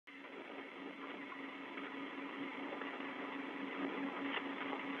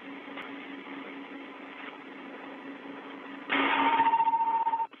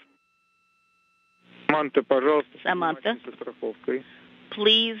Samantha,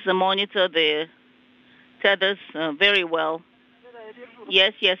 please monitor the tethers very well.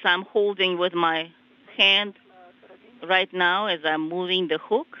 Yes, I'm holding with my hand right now as I'm moving the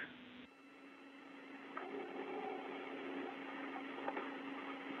hook.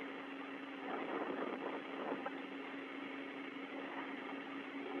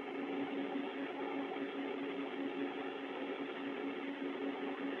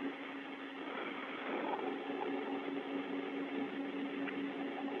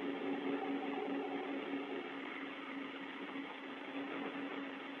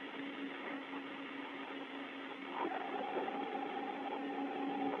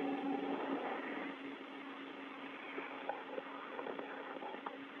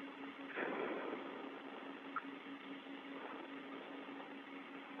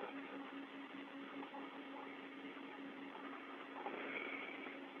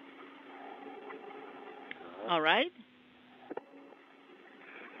 All right.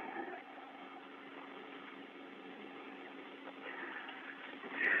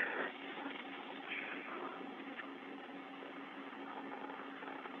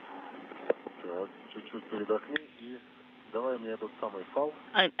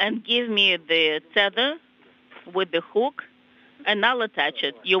 And give me the tether with the hook, and I'll attach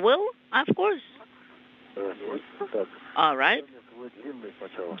it. You will? Of course. All right.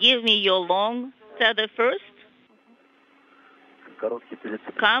 Give me your long tether first.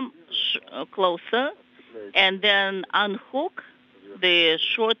 Come closer, and then unhook the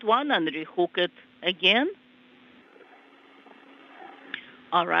short one and rehook it again.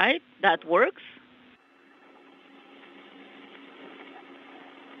 All right, that works.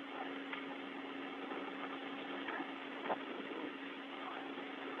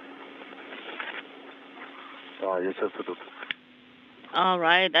 All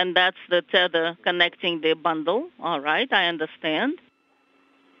right, and that's the tether connecting the bundle. All right, I understand.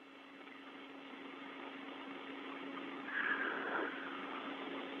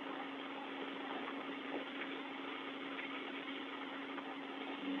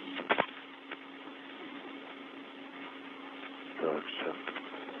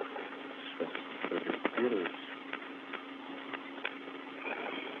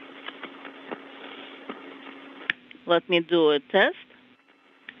 Let me do a test.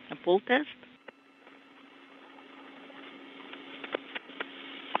 A pull test.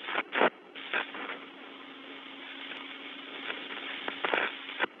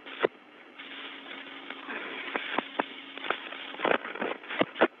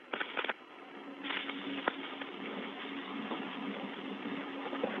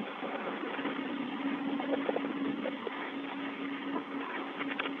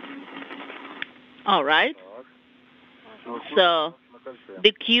 All right. So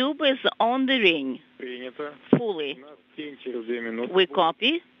the cube is on the ring fully. We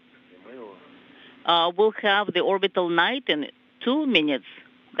copy. We'll have the orbital night in 2 minutes.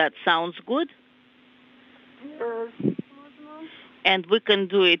 That sounds good. And we can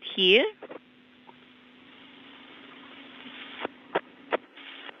do it here.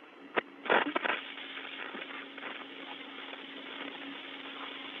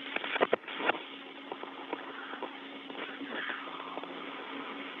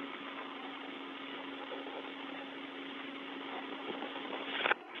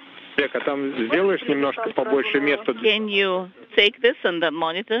 Can you take this on the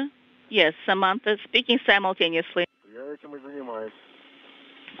monitor? Yes, Samantha, speaking simultaneously.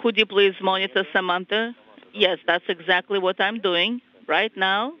 Could you please monitor Samantha? Yes, that's exactly what I'm doing right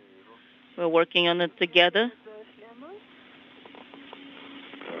now. We're working on it together.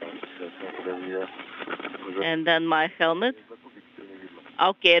 And then my helmet.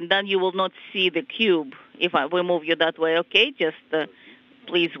 Okay, and then you will not see the cube if we move you that way, okay? Just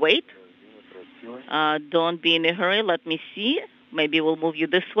please wait. Don't be in a hurry. Let me see. Maybe we'll move you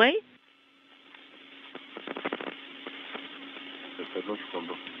this way.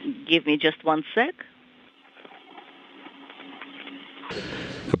 Give me just 1 sec.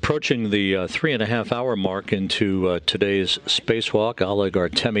 Approaching the 3.5-hour mark into today's spacewalk, Oleg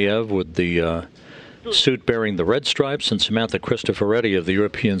Artemyev with the suit bearing the red stripes, and Samantha Cristoforetti of the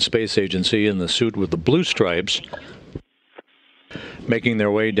European Space Agency in the suit with the blue stripes, making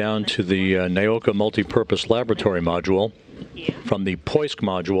their way down to the Naoka Multipurpose Laboratory module from the Poisk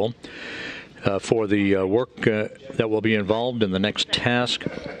module for the work that will be involved in the next task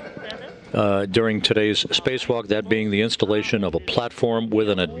during today's spacewalk, that being the installation of a platform with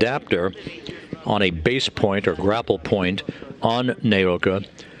an adapter on a base point or grapple point on Naoka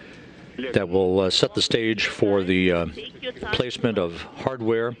that will set the stage for the placement of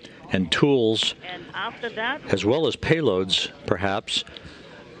hardware and tools, And after that, as well as payloads, perhaps,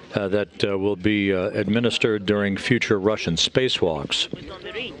 that will be administered during future Russian spacewalks.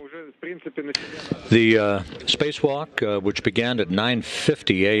 The spacewalk, which began at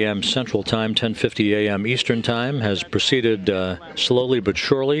 9:50 a.m. Central Time, 10:50 a.m. Eastern Time, has proceeded slowly but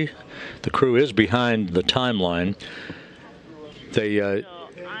surely. The crew is behind the timeline. They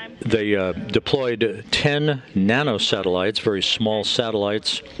deployed 10 nanosatellites, very small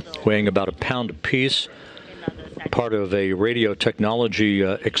satellites, weighing about a pound apiece, part of a radio technology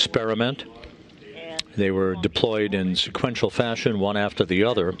experiment. They were deployed in sequential fashion, one after the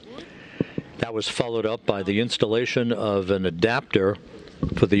other. That was followed up by the installation of an adapter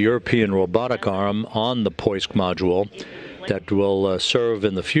for the European robotic arm on the Poisk module that will serve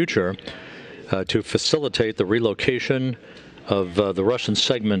in the future to facilitate the relocation of the Russian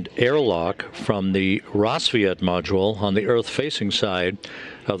segment airlock from the Rosviet module on the Earth-facing side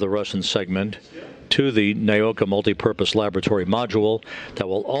of the Russian segment to the Naoka multipurpose laboratory module that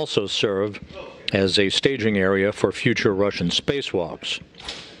will also serve as a staging area for future Russian spacewalks.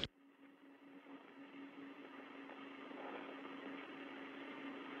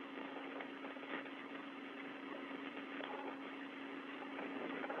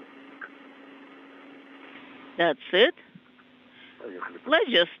 that's it. Let's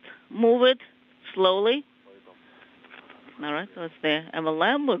just move it slowly. All right, so it's the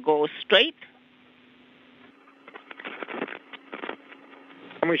MLM. We'll go straight.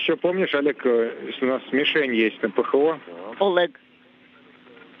 Еще помнишь, Олег, у нас мишень есть на ПХО? Oleg,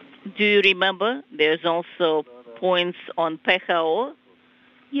 do you remember there's also points on PKO?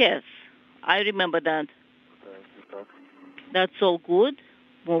 Yes, I remember that. That's all good.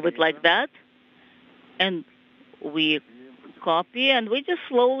 Move it like that. And we copy, and we're just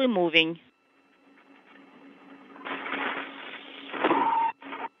slowly moving.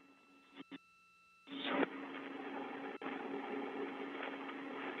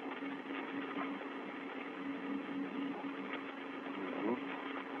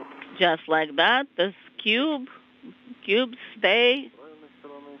 Just like that, this cubes stay.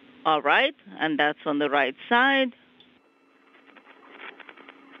 All right, and that's on the right side.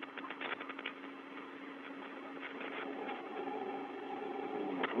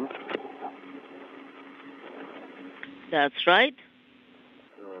 That's right.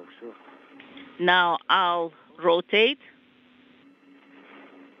 Now I'll rotate.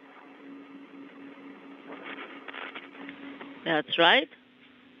 That's right.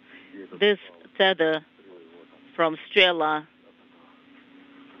 This tether from Strela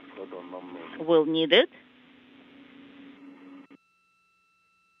will need it.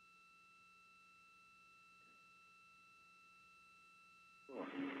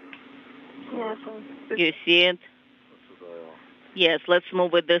 You see it? Yes, let's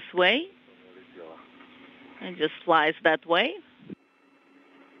move it this way. And just flies that way.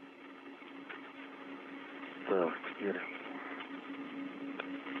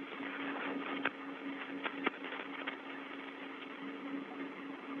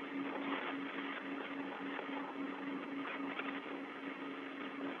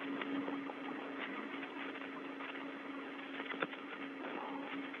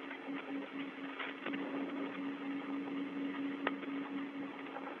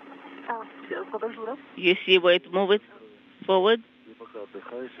 You see where it move it forward?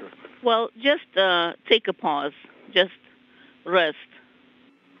 Well, just take a pause. Just rest.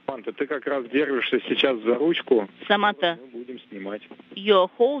 Samantha, ты как раз держишься сейчас за ручку. Samantha, Будем снимать. you're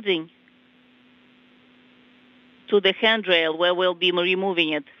holding to the handrail where we'll be removing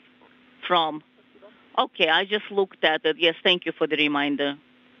it from. Okay, I just looked at it. Yes, thank you for the reminder.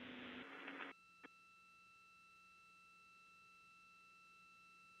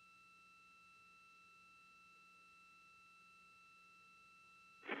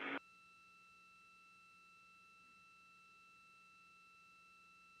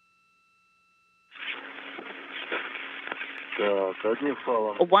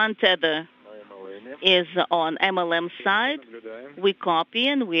 One tether is on MLM side. We copy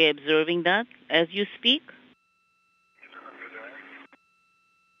and we're observing that as you speak.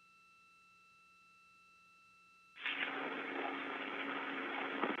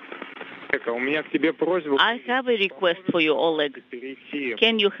 У меня к тебе просьба. I have a request for you, Oleg.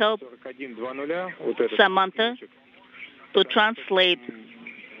 Can you help 4100, вот этот Samantha to translate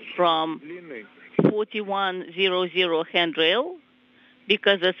from длинный, 4100 handrail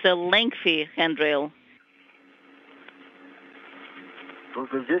because it's a lengthy handrail.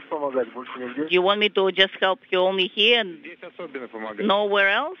 You want me to just help you only here and здесь особенно помогает. nowhere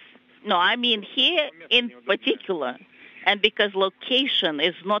else? No, I mean here in particular. And because location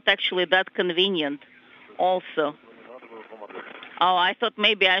is not actually that convenient also. Oh, I thought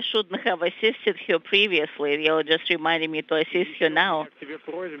maybe I shouldn't have assisted her previously. You're just reminding me to assist her now.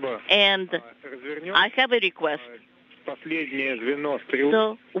 And I have a request.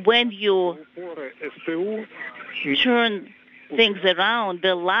 So when you turn things around,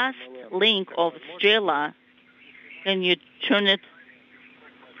 the last link of Strela, can you turn it?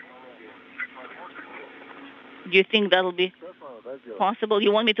 Do you think that'll be possible?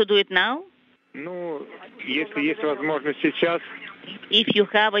 You want me to do it now? Ну, если есть возможность сейчас. If you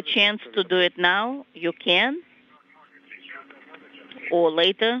have a chance to do it now, you can. Or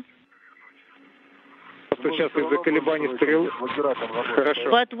later. Сейчас из-за колебаний стрел.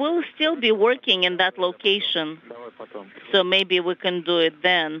 Хорошо. But we'll still be working in that location. So maybe we can do it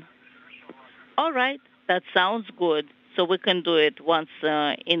then. All right, that sounds good. So we can do it once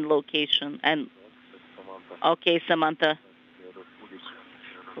in location. And okay, Samantha,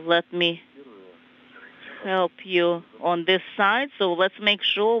 let me help you on this side. So let's make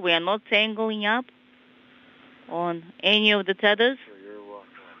sure we are not tangling up on any of the tethers.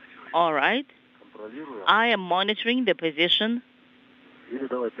 All right. I am monitoring the position.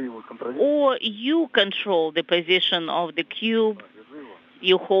 Or you control the position of the cube.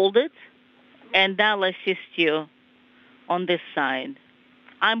 You hold it, and I'll assist you on this side.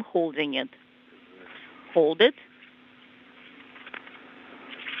 I'm holding it. Hold it.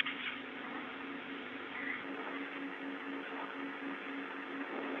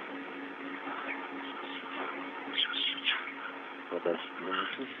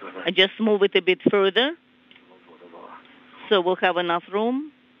 I just move it a bit further, so we'll have enough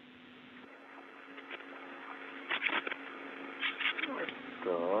room.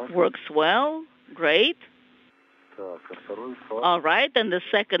 Works well. Great. All right, and the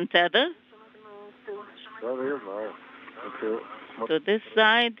second tether. To this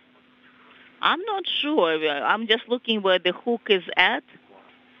side. I'm not sure. I'm just looking where the hook is at.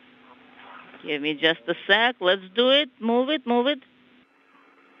 Give me just a sec. Let's do it. Move it, move it.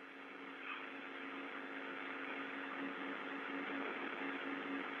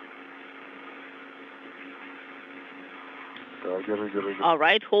 All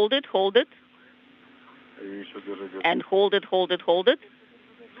right, hold it, hold it. And hold it, hold it, hold it.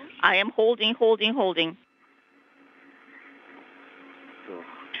 I am holding, holding, holding.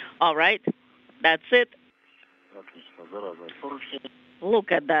 All right, that's it.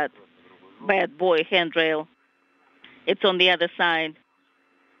 Look at that bad boy handrail. It's on the other side.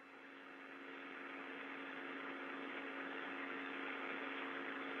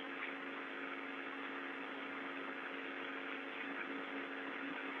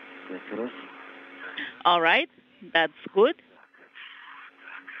 All right, that's good.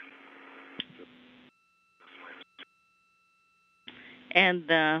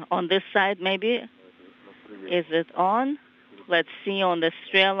 And on this side, maybe, is it on? Let's see on the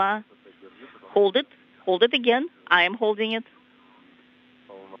Strela. Hold it again. I am holding it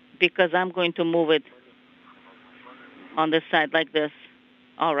because I'm going to move it on this side like this.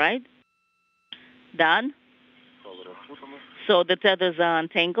 All right, done. So the tethers are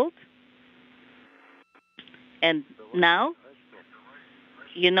untangled. And now,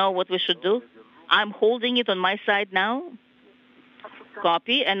 you know what we should do? I'm holding it on my side now.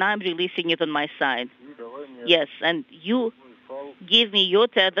 Copy, and I'm releasing it on my side. Yes, and you give me your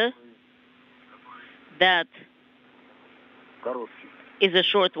tether. That is a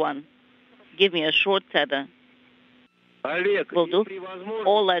short one. Give me a short tether. Will do.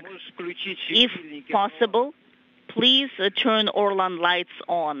 Oleg, if possible, please turn Orlan lights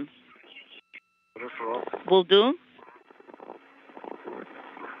on. Will do.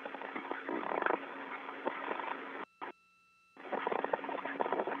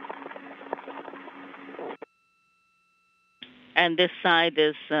 And this side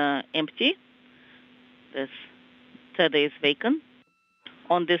is empty. This tether is vacant.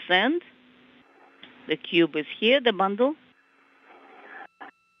 On this end, the cube is here, the bundle.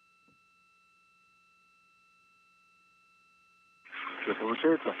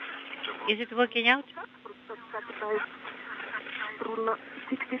 Is it working out?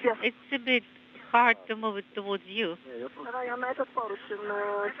 It's a bit hard to move it towards you.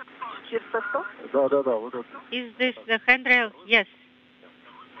 Is this the handrail? Yes.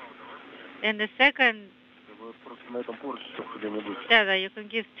 And the second tether you can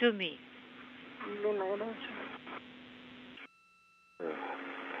give to me.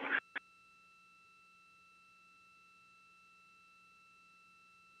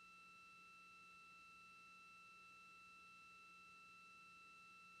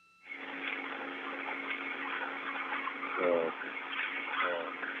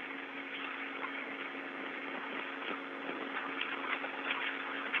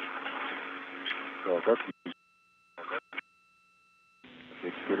 Так, отлично.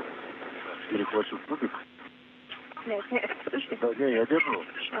 Я теперь перехвачу кубик. Да, не, я держу.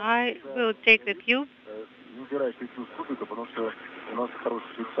 I will take the cube. Не убирай петлю с кубика, потому что у нас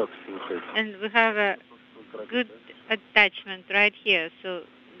хорошая фиксация получается. And we have a good attachment right here, so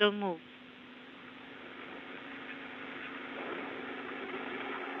don't move.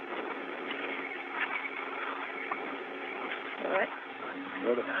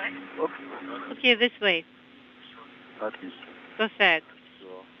 Okay, this way. Отлично. Perfect.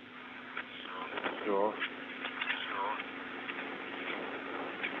 Все. Все.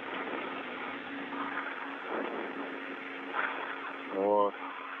 Вот.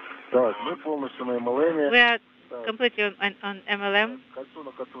 Так, мы полностью на MLM. We are completely on MLM. Кольцо,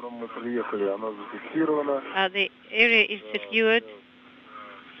 на котором мы приехали, оно зафиксировано. The area is secured.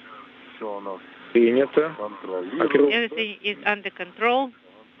 Все у нас Принято. контролируем. Everything is under control.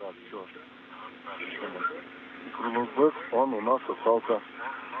 Так, все. Крулбэк, он у нас остался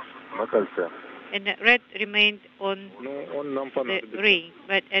на кольце. And the red remained on Ну, он нам the понадобится. ring.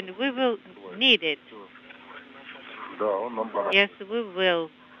 And we will need it. Да, он нам понравился. Yes, we will.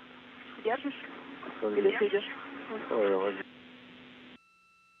 Держишь? Или сидишь? Ой, возьми.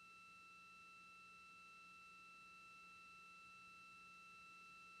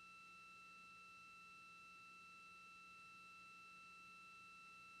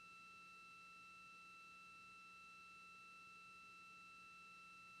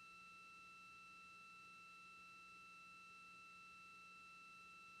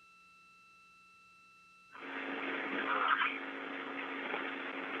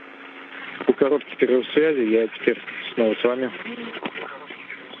 Короткий перерыв связи, я теперь снова с вами.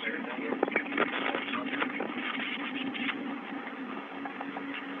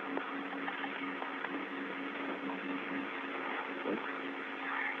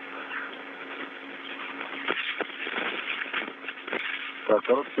 Так,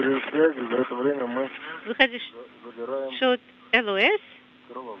 короткий перерыв связи, за это время мы We had a забираем short LOS,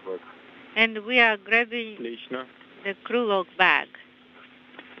 крулбэк. and we are grabbing Отлично. the crew log bag.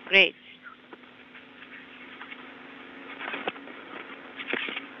 Great.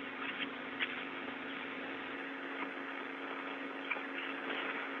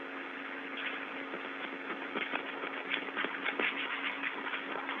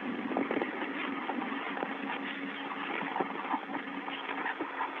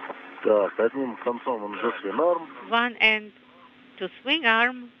 Так, одним концом он за свинарм, One end to swing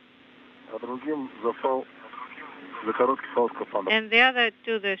arm, а другим запал за короткий фал скафандра. and the other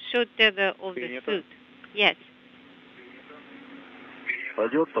to the short tether of the suit. Yes.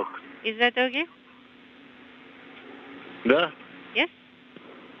 Пойдет так? Is that okay? Да? Yes?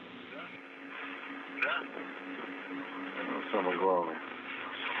 Самое главное.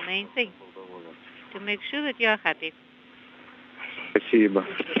 Main thing. To make sure that you are happy, Спасибо.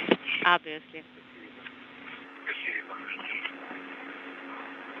 obviously.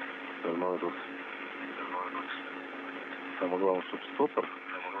 Остальное тут. Самое главное, чтобы стопор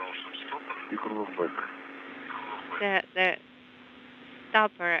и крулбэк. The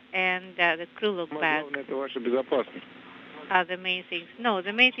stopper and the crew log Самое bag главное, это ваша безопасность. are the main things. No,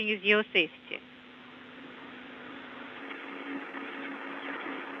 the main thing is your safety.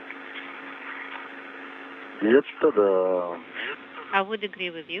 Это да. I would agree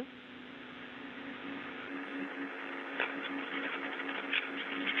with you.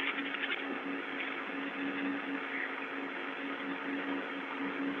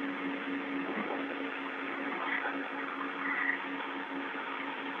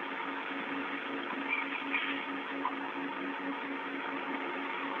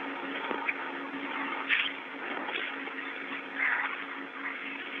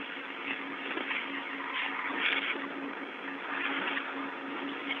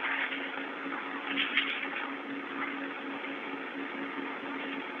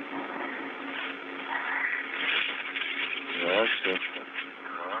 Да, все.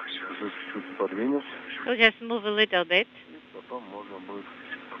 Чуть-чуть подвинешь, So just move a little bit, и потом можно будет.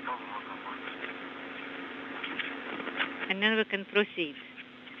 and then we can proceed.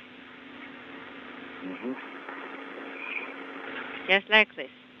 Угу. Just like this.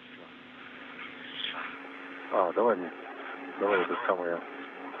 А, давай мне. Давай это самое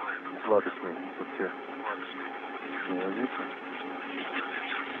сладостный. Тут все не возится.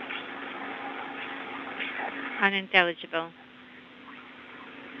 Unintelligible.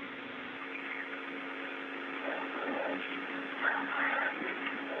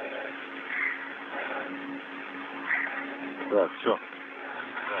 Да, все.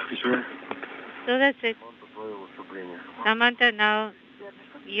 Еще So that's it. твое выступление. Samantha, now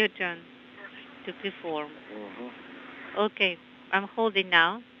your turn. to perform. Угу. Okay, I'm holding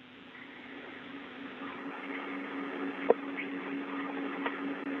now.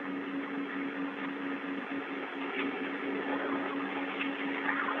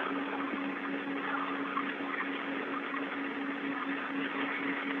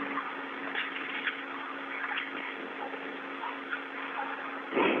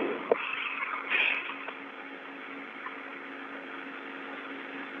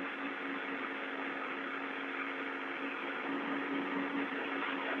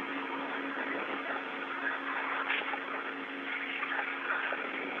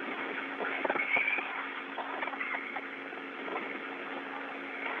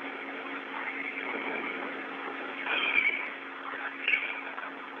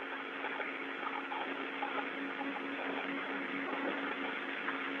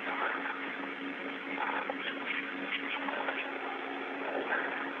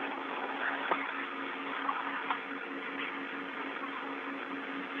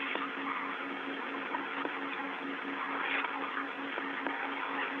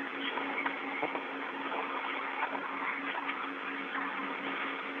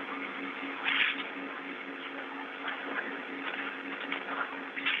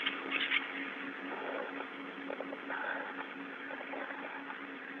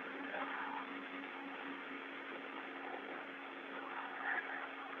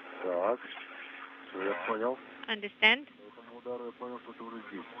 Так. Все, я понял. Understand? Этому удару я понял, что ты уже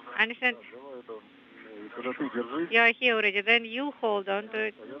здесь. Understand? Давай это. И когда ты держи. You are here already. Then you hold on to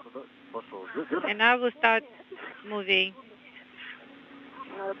it, А я туда пошел. Держи. and I will start moving.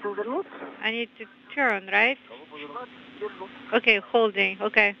 I need to turn, right? Okay, holding.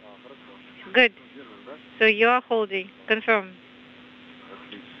 Okay. Good. So you are holding. Confirm.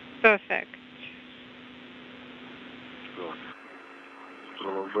 Perfect. Так.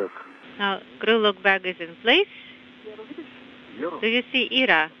 Scroll back. Now, crew look bag is in place. Еру? Do you see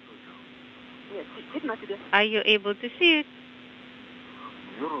ERA? Are you able to see it?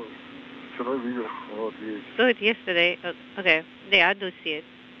 Еру вчера видел. Вот есть. Saw it yesterday. Okay. There, I do see it.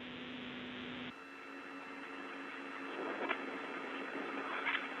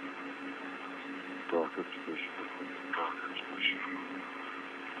 Так, это что еще такое? Так, что еще?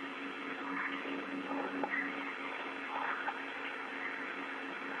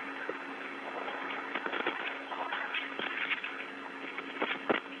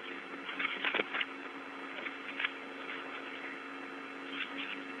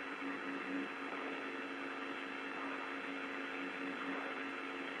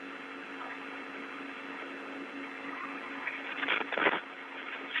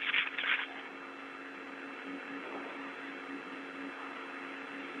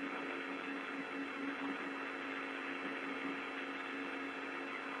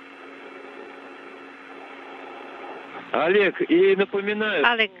 Олег, и напоминаю,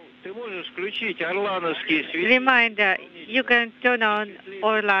 Alex, ты можешь включить орлановские светильники. reminder, you can turn on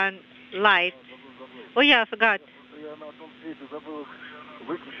Orlan light. Oh yeah, I forgot. Я на том свете забыл их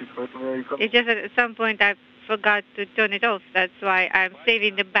выключить, поэтому я экономлю. It's just that at some point I forgot to turn it off. That's why I'm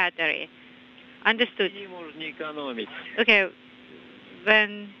saving the battery. Understood. Не можно не экономить. Okay,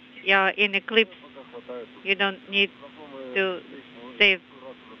 when you're in eclipse, you don't need to save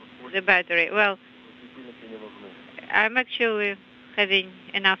the battery. Well, Светильники не нужны. I'm actually having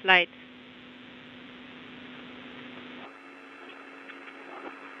enough light.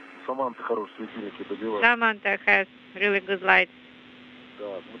 Саманта хорошие светильники добивают. Samantha has really good light.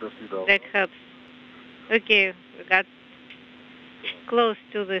 Так, мы дошли до... That helps. Okay, we got close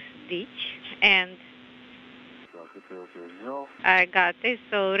to this ditch, and Так, это я у тебя взял. I got this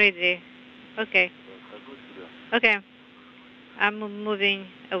already. Okay, Так, хожу сюда. okay. I'm moving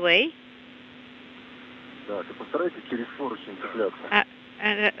away. Так, и постарайтесь через поручень цепляться.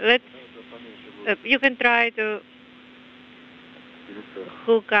 And let's. Это поменьше будет. You can try to Через это.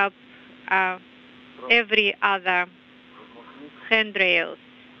 hook up every other handrails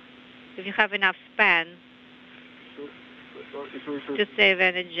if you have enough span to save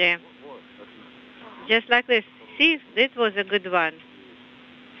energy. Just like this. See, that was a good one.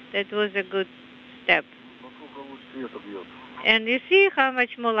 That was a good step. Насколько луч света бьет. And you see how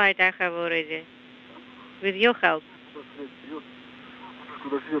much more light I have already with your help. Куда свет бьет,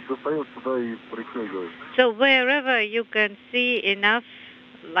 куда свет достает, туда и притягивает. So wherever you can see enough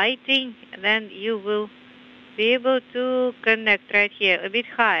lighting, then you will be able to connect right here, a bit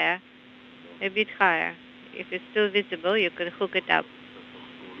higher, a bit higher. If it's still visible, you can hook it up.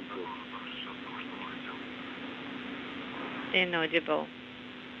 Inaudible.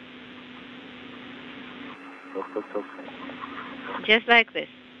 Так, так, так. Just like this.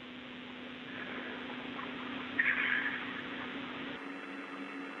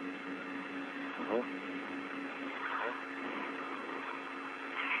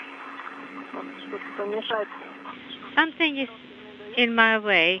 Something is in my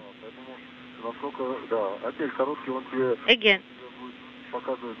way. Again,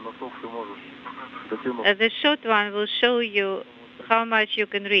 the short one will show you how much you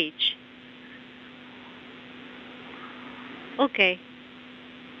can reach. Okay.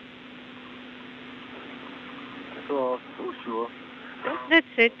 That's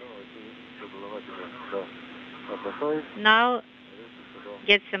it. Now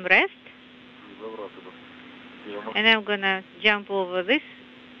get some rest. And I'm gonna jump over this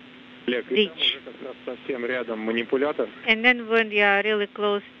ditch. And then when you are really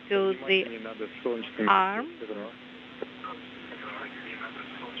close to the arm,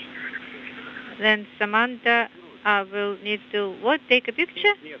 then Samantha will need to, what, take a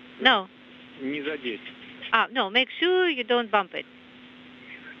picture? No. No, make sure you don't bump it.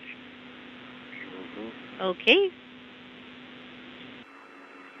 Okay.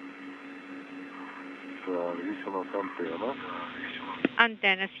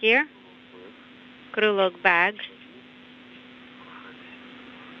 Antennas here. Krulok bag.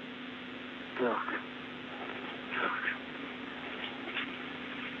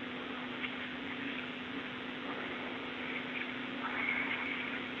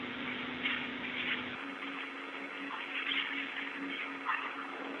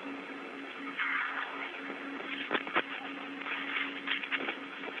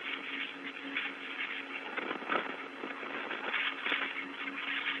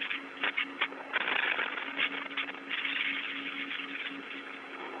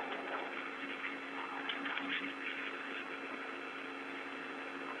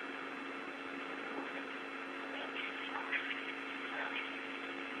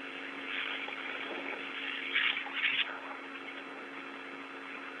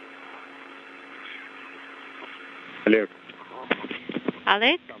 Олег.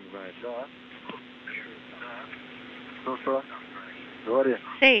 Alex? Что? Говори.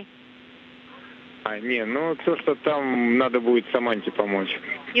 Say. Не, ну то, что там надо будет Саманте помочь.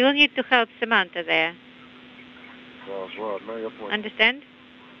 You will need to help Samantha there. Ладно, я понял. Understand?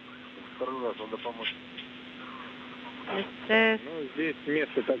 Второй раз надо помочь. This Ну, здесь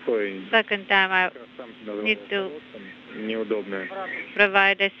место такое. second time I Сам должен need to неудобное.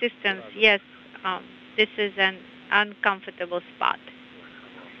 provide assistance. Yes, this is an uncomfortable spot.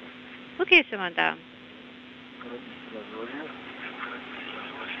 Okay, Samantha.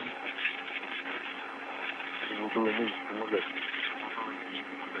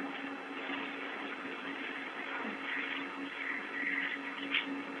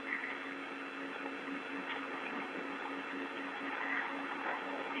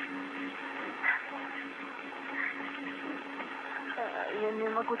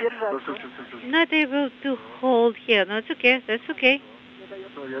 Not able to hold here. No, it's okay. That's okay.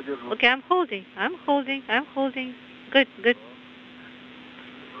 Okay, I'm holding. Good.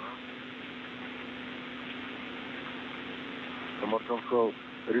 Артем сказал,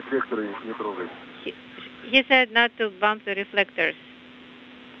 рефлекторы не трогай. He said not to bump the reflectors.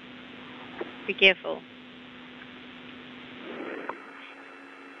 Be careful.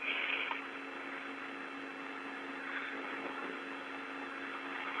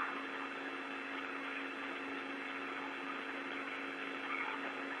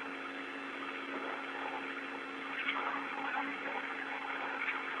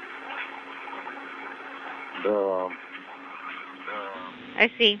 Да. I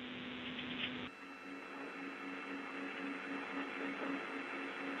see.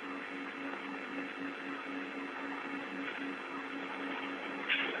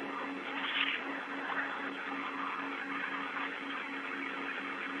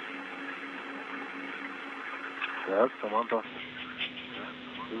 Так, Саманта.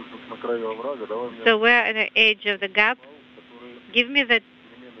 На краю оврага, давай мне. So we're at the edge of the gap. Give me the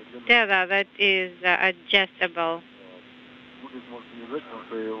tether that is adjustable.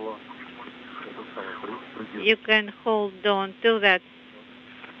 You can hold on to that.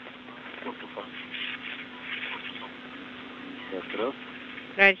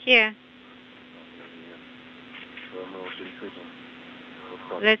 Right here.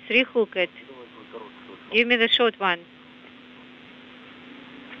 Let's rehook it. Give me the short one.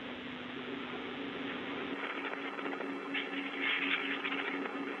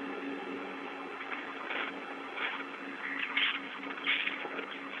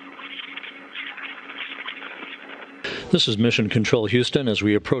 This is Mission Control Houston as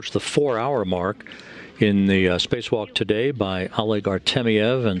we approach the 4-hour mark in the spacewalk today by Oleg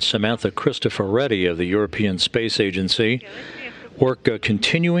Artemyev and Samantha Cristoforetti of the European Space Agency. Work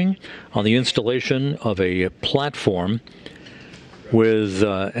continuing on the installation of a platform with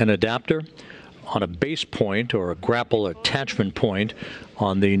an adapter on a base point or a grapple attachment point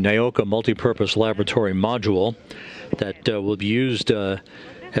on the Naoka multipurpose laboratory module that will be used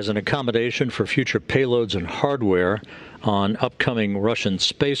as an accommodation for future payloads and hardware on upcoming Russian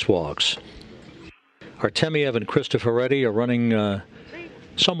spacewalks. Artemyev and Cristoforetti are running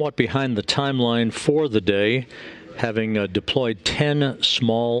somewhat behind the timeline for the day, having deployed 10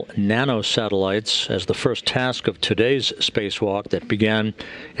 small nanosatellites as the first task of today's spacewalk that began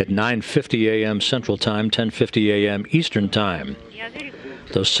at 9:50 a.m. Central Time, 10:50 a.m. Eastern Time.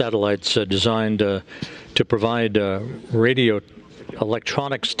 Those satellites designed to provide radio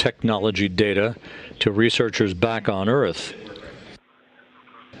electronics technology data to researchers back on Earth.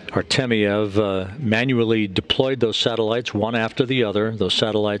 Artemyev manually deployed those satellites one after the other, those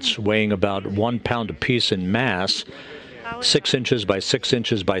satellites weighing about 1 pound apiece in mass, 6 inches by 6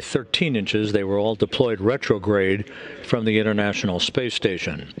 inches by 13 inches. They were all deployed retrograde from the International Space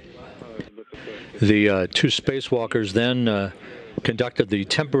Station. The two spacewalkers then conducted the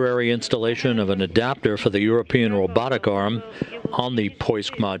temporary installation of an adapter for the European robotic arm on the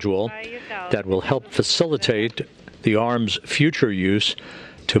Poisk module that will help facilitate the arm's future use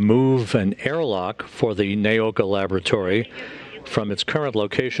to move an airlock for the Naoka laboratory from its current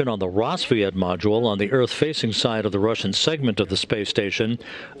location on the Rosviet module on the Earth-facing side of the Russian segment of the space station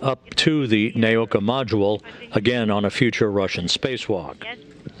up to the Naoka module, again on a future Russian spacewalk.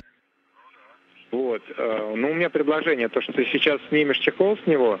 Вот. Ну, у меня предложение, то, что ты сейчас снимешь чехол с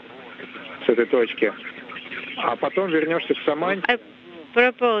него, с этой точки, а потом вернешься в Самань. I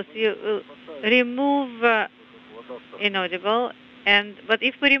propose you remove inaudible. But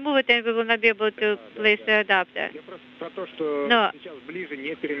if we remove it, then we will not be able to place the adapter. No.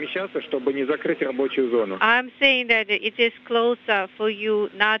 I'm saying that it is closer for you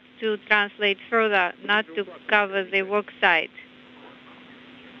not to translate further, not to cover the work site.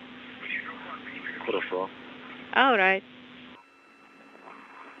 Хорошо. All right.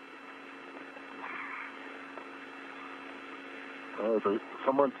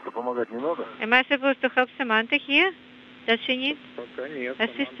 Саманте помогать не надо? Am I supposed to help Samantha here? Does she need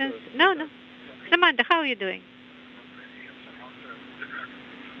assistance? No. Samantha, how are you doing?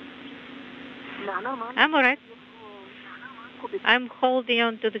 I'm all right. I'm holding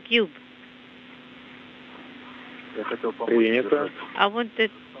on to the cube. I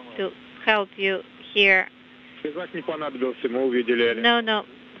wanted to help you here.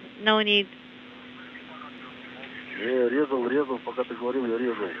 No need. Резал, пока ты говорил, я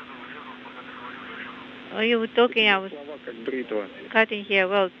резал. Oh, you were talking, I was cutting here.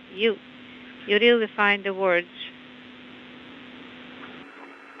 Well, you really find the words.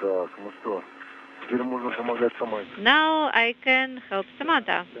 Так, ну что, теперь можно помогать Саманте. Now I can help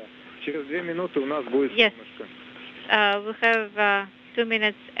Samantha. Через 2 минуты у нас будет Yes. We have 2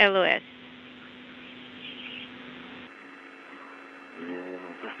 minutes LOS.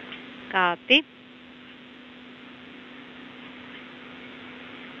 Copy.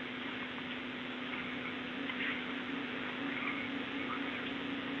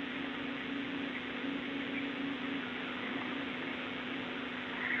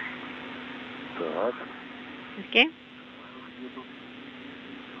 Okay.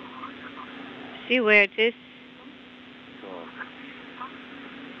 See where it is.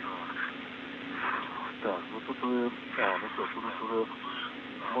 Так, ну тут вы... ну что, тут уже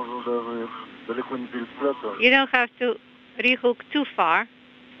можно даже далеко не перестраиваться. You don't have to rehook too far.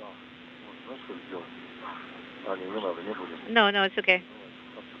 Знаешь, что сделать? Не надо, не будет. No, it's okay.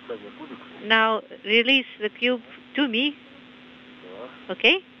 Отпускание будет? Now release the cube to me.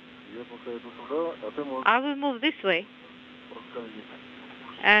 Okay? Я пока иду туда, а ты можешь... I will move this way. Проскользить.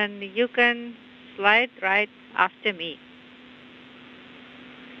 And you can slide right after me.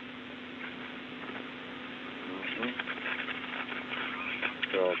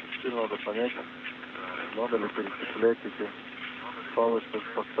 Так, теперь надо понять, надо ли перецеплять эти палочки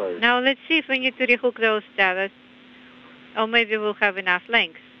поставить. Now let's see if we need to rehook those tethers. Or maybe we'll have enough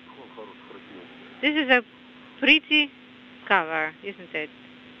length. This is a pretty cover, isn't it?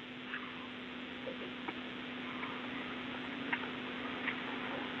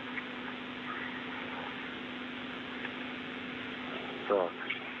 Так,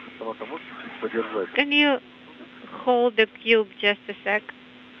 Саманта, можешь подержать? Can you hold the cube just a sec?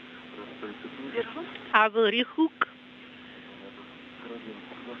 I will rehook.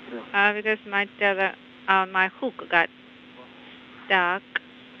 Because my tether on my hook got stuck.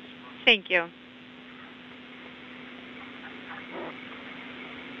 Thank you.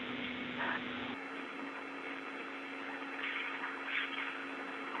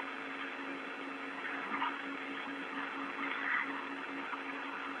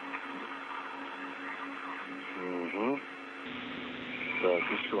 Так,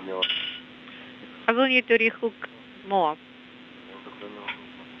 еще у него. I will need to rehook more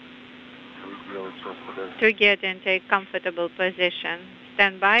Сделать сейчас, подожди. to get into a comfortable position.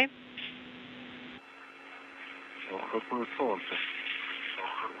 Stand by. Ох, какое солнце.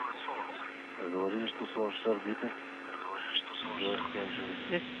 Говорили, что солнце с орбиты.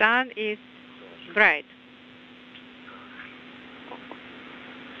 The sun is bright.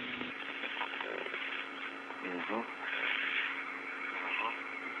 Угу.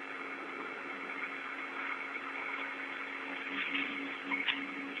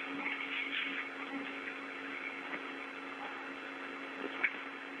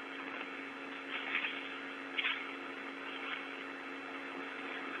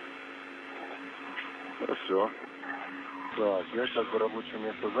 Хорошо. Так, я сейчас бы рабочее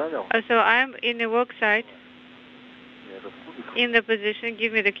место занял. So I'm in the work site, Я этот кубик. in the position.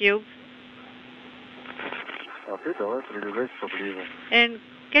 Give me the cube А ты давай прилегайся поближе. and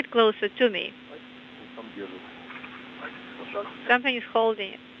get closer to me. Там держит. Something is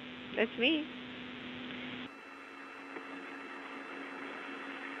holding it. That's me.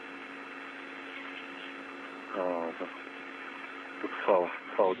 А, это. Тут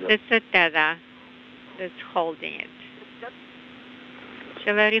фал держит. That's a tether that's holding it.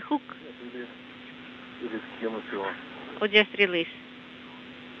 Shall I rehook Или скинуть его. or just release?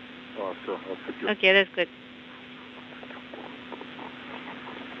 А, все, отцепил. Okay, that's good.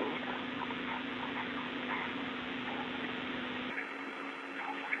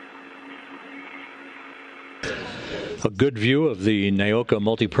 A good view of the Naoka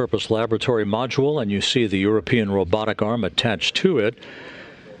multipurpose laboratory module, and you see the European robotic arm attached to it.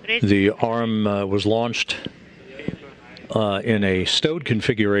 The arm was launched in a stowed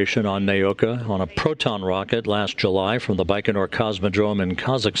configuration on Naoka on a Proton rocket last July from the Baikonur Cosmodrome in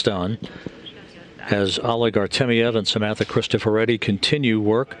Kazakhstan. As Oleg Artemyev and Samantha Cristoforetti continue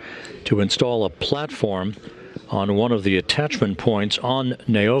work to install a platform on one of the attachment points on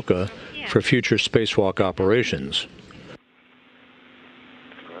Naoka for future spacewalk operations.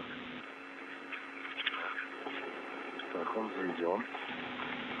 Так, он заведен.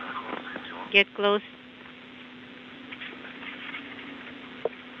 Get close.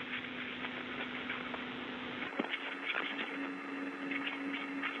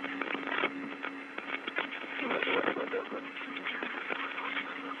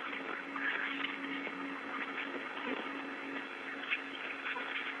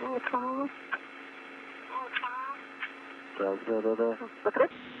 Так, да.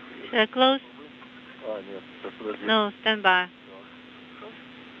 Shall I close? А, нет, сейчас подожди. No, stand by.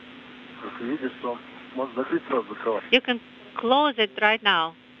 Ты видишь, что можно закрыть сразу закрывать. You can close it right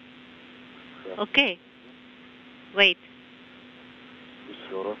now. Okay. Wait.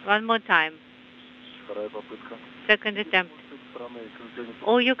 Еще раз. One more time. Вторая попытка. Second attempt. С этой стороны, если у тебя не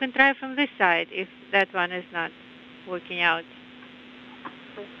Or you can try from this side if that one is not working out.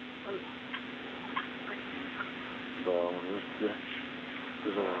 Да, он уже теперь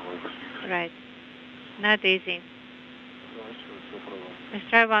тяжело будет. Right. Not easy. Да, все правильно. Let's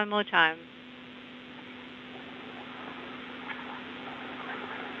try one more time.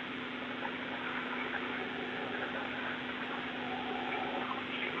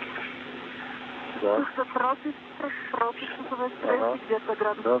 Да. Ага.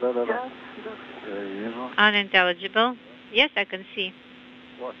 Да. Я вижу. Unintelligible. Yes, I can see.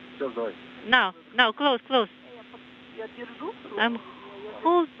 Вот, сейчас давай. No, close. I'm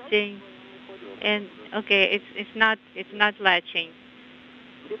holding, and okay, it's not latching.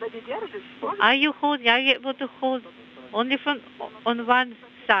 Are you able to hold only on one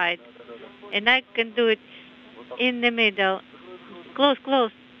side? And I can do it in the middle. Close.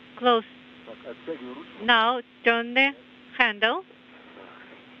 Так, оттягивай ручку. Now turn the handle.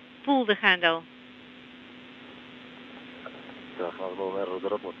 Pull the handle. Так, надо было, наверное,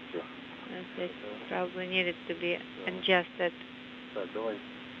 доработать ее. It probably needed to be adjusted. Так, давай.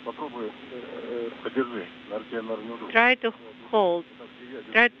 Попробуй, подержи. Наверное, тебе, наверное, неудобно. Try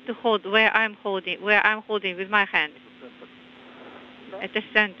to hold where I'm holding with my hand. At the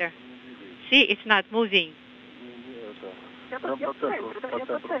center. See, it's not moving. Прям по центру.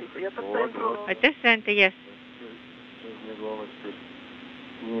 Вот. At the center, yes. Мне главное теперь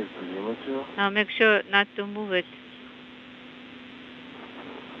не сдвинуть ее. Now make sure not to move it.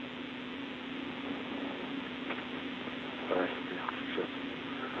 Прости, сейчас.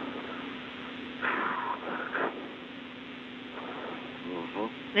 Угу.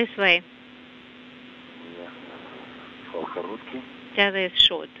 This way. У меня фал короткий. Tether is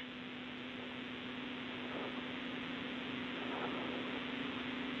short.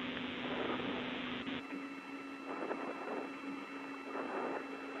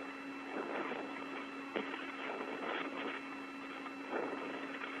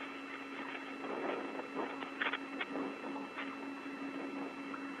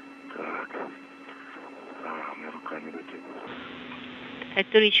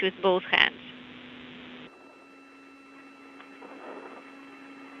 to reach with both hands.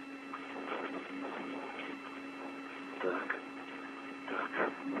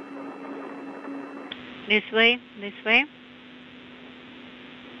 This way, this way.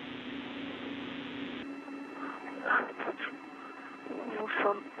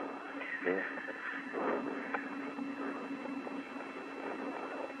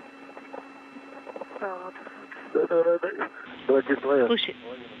 Push it.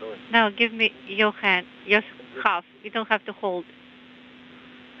 Now give me your hand, your half. You don't have to hold.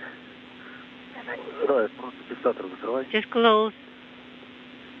 Just close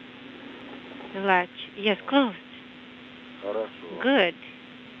the latch. Yes, closed. Good.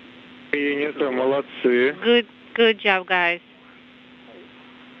 Good job, guys.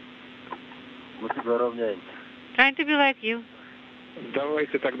 Trying to be like you.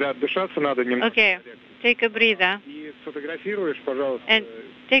 Давайте тогда отдышаться надо немного. Okay, take a breather. И сфотографируешь, пожалуйста. And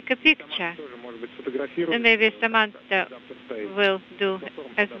take a picture. Тоже, может быть, сфотографируешь. And maybe Samantha will do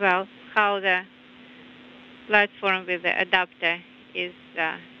as well how the platform with the adapter is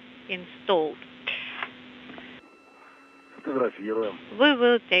installed. We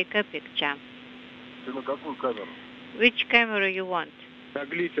will take a picture. Which camera you want? На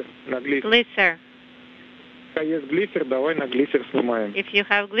глиссер. На глиссер. Glisser. Пока есть глиссер, давай на глиссер снимаем. If you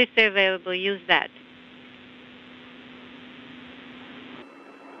have glisser available, use that.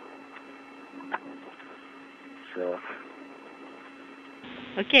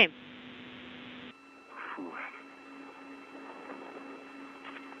 Okay.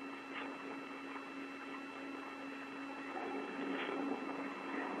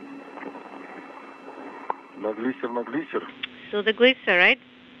 На глиссер. So the glisser, right?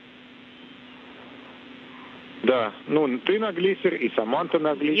 Да, ну ты на глиссер и Саманта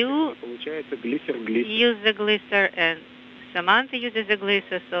на глиссер. You Получается глиссер. use the glisser and Samantha uses the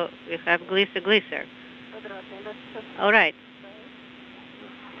glisser, so we have glisser. All right.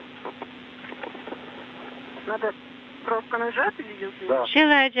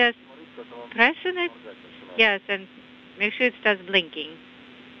 Shall I just press on it? Yes, and make sure it starts blinking.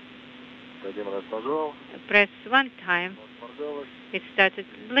 Press one time. It started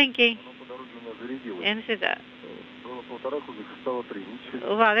blinking. And see that.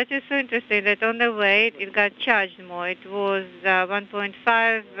 Wow, that is so interesting that on the way it got charged more. It was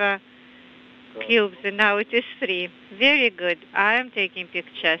 1.5 cubes and now it is 3. Very good. I am taking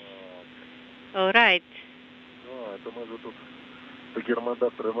pictures. All right.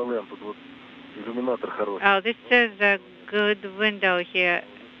 Oh, this is a good window here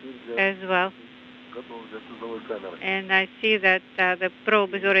as well. And I see that the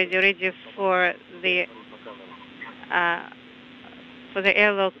probe is already ready for the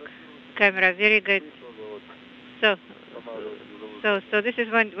airlock camera. Very good. So this is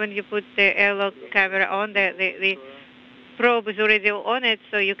when you put the airlock camera on, the probe is already on it,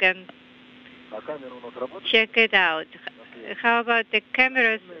 so you can check it out. How about the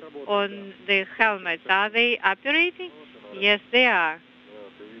cameras on the helmets? Are they operating? Yes, they are.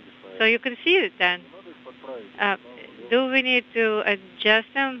 So you can see it then. Do we need to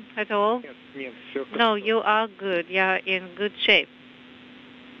adjust them at all? No, you are good. You are in good shape.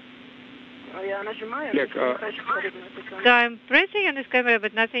 So I'm pressing on this camera,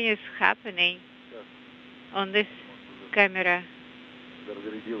 but nothing is happening on this camera.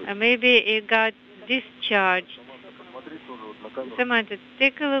 Maybe it got discharged. Samantha,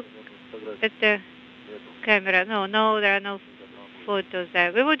 take a look at the camera. No, there are no photos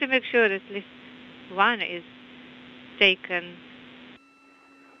there. We want to make sure that at least one is taken.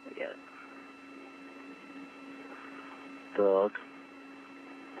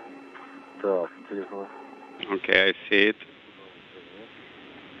 Okay, I see it.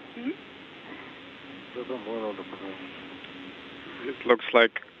 It looks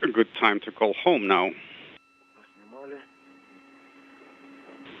like a good time to call home now.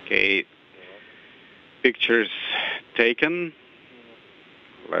 Okay, pictures taken.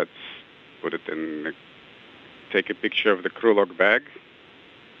 Let's put it in, take a picture of the crew log bag.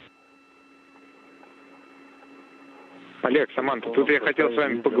 Олег, Саманта, тут я хотел с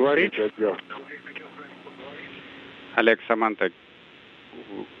вами поговорить. Олег, Samantha.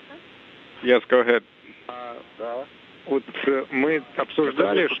 Yes, go ahead. Вот мы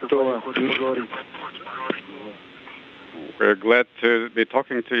обсуждали, что... We're glad to be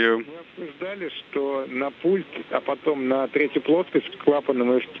talking to you. Мы обсуждали, что на пульт, а потом на третью плоскость с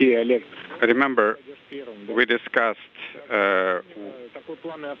клапаном FT, Олег. Remember, we discussed такой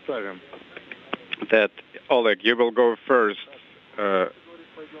план и оставим. That, Oleg, you will go first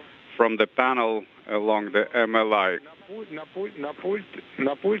from the panel along the MLI.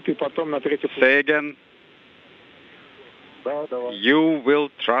 На пульт и потом на третий пульт. Say again. You will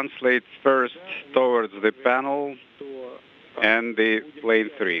translate first towards the panel and the plane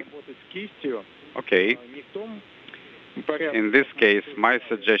 3. Okay. In this case, my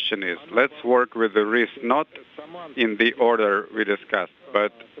suggestion is let's work with the wrist not in the order we discussed,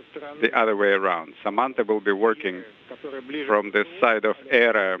 but the other way around. Samantha will be working from the side of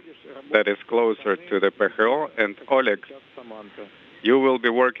ERA that is closer to the PHO, and Oleg, you will be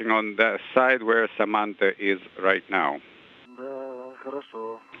working on the side where Samantha is right now.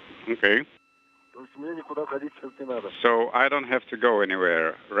 Okay. So I don't have to go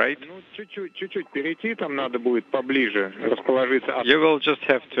anywhere, right? Чуть-чуть перейти, там надо будет поближе расположиться. You will just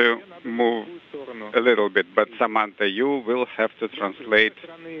have to move a little bit, but Samantha, you will have to translate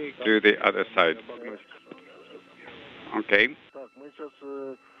to the other side. Okay.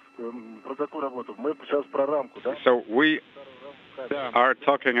 So we are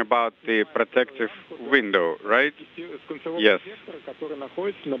talking about the protective window, right? Yes.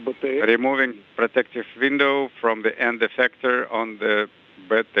 Removing protective window from the end effector on the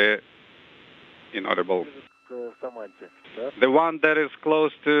BT inaudible. The one that is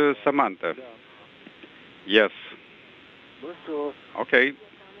close to Samantha. Yes. Okay.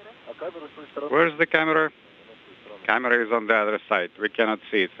 Where's the camera? Camera is on the other side. We cannot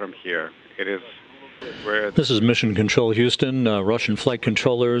see it from here. It is where... This is Mission Control Houston. Russian flight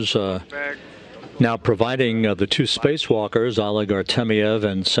controllers now providing the two spacewalkers, Oleg Artemyev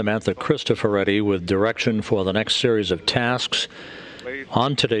and Samantha Cristoforetti, with direction for the next series of tasks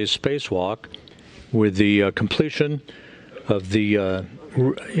on today's spacewalk, with the completion of the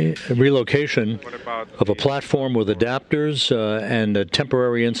relocation of a platform with adapters and a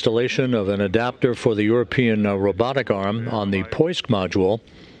temporary installation of an adapter for the European robotic arm on the Poisk module.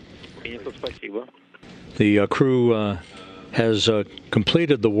 The crew has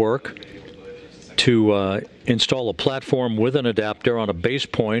completed the work to install a platform with an adapter on a base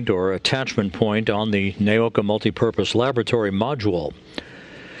point or attachment point on the Naoka multipurpose laboratory module.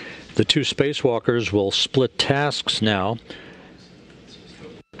 The two spacewalkers will split tasks now.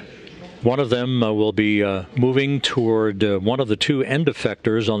 One of them will be moving toward one of the two end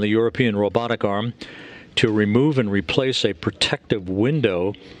effectors on the European robotic arm to remove and replace a protective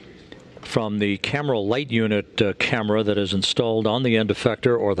window from the camera light unit camera that is installed on the end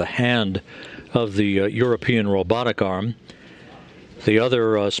effector or the hand of the European robotic arm. The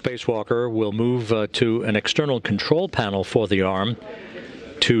other spacewalker will move to an external control panel for the arm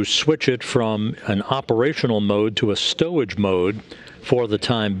to switch it from an operational mode to a stowage mode for the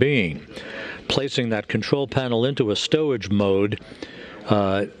time being. Placing that control panel into a stowage mode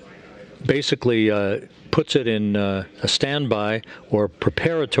basically puts it in a standby or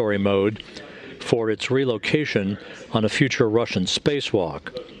preparatory mode for its relocation on a future Russian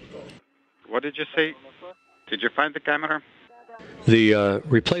spacewalk. What did you say? Did you find the camera? The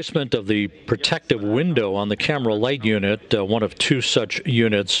replacement of the protective window on the camera light unit, one of two such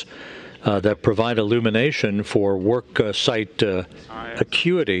units that provide illumination for work site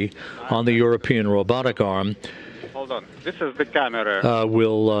acuity on the European robotic arm. Hold on. This is the camera.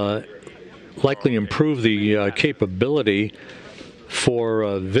 Will likely improve the capability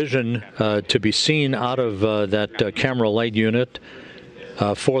for vision to be seen out of that camera light unit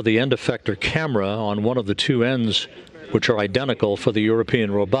for the end effector camera on one of the two ends, which are identical for the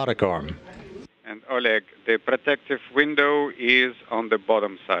European robotic arm. And Oleg, the protective window is on the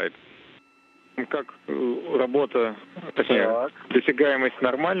bottom side. Как работа, точнее, досягаемость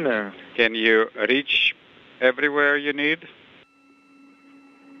нормальная? Can you reach everywhere you need?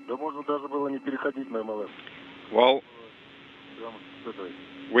 Well,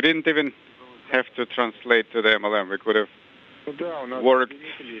 we didn't even have to translate to the MLM. We could have worked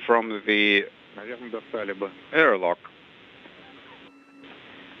from the airlock.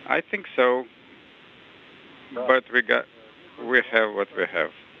 I think so, but we have what we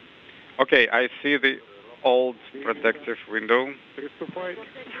have. Okay, I see the old protective window.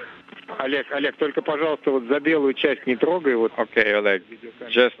 Олег, только, пожалуйста, вот за белую часть не трогай. Вот. Okay, Oleg,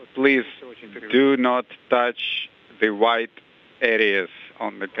 just please do not touch the white areas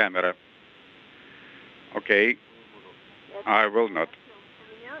on the camera. Okay, I will not.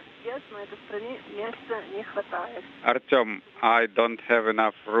 Artem, I don't have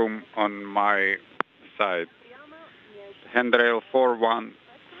enough room on my side. Handrail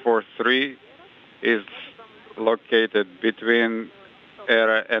 4143 is located between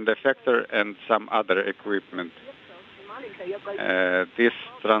ERA and effector and some other equipment. This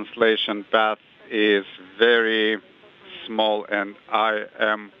translation path is very small, and I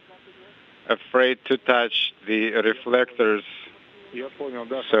am afraid to touch the reflectors,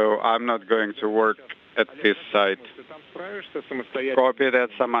 so I'm not going to work at this site. Copy that,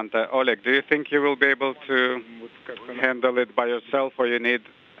 Samantha. Oleg, do you think you will be able to handle it by yourself, or you need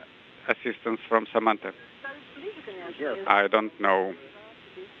assistance from Samantha? I don't know.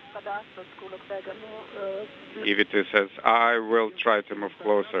 EV2 says, I will try to move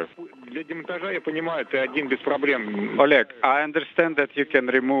closer. Oleg, I understand that you can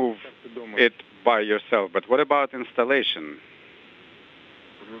remove it by yourself, but what about installation?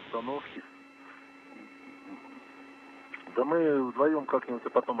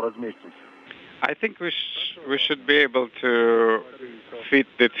 I think we should be able to fit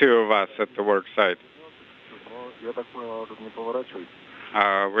the two of us at the work site.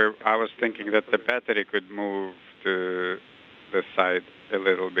 I was thinking that the battery could move to the side a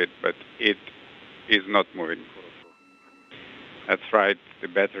little bit, but it is not moving. That's right, the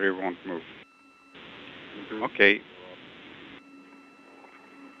battery won't move. Okay.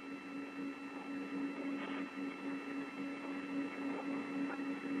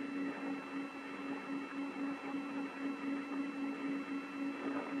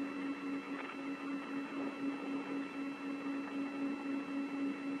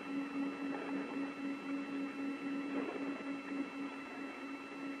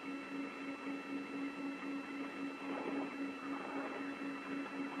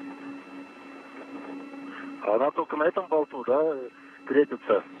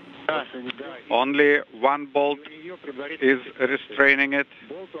 Only one bolt is restraining it?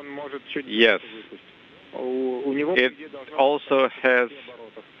 Yes. It also has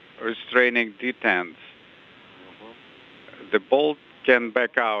restraining detents. The bolt can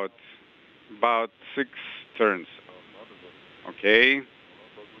back out about 6 turns. Okay.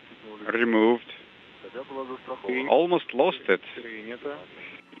 Removed. Almost lost it.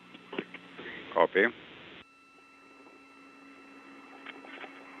 Copy.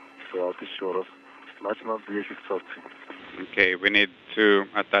 Okay, we need 2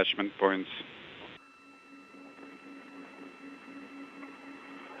 attachment points.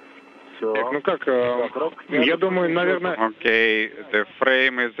 Okay, the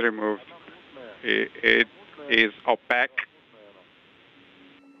frame is removed. It is opaque.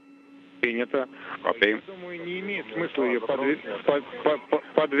 Copy.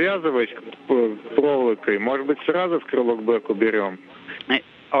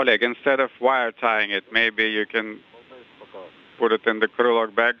 Oleg, instead of wire tying it, maybe you can put it in the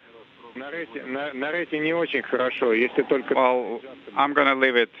Krulok bag? Well, I'm going to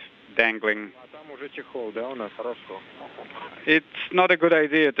leave it dangling. It's not a good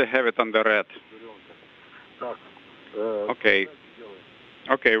idea to have it on the red. Okay.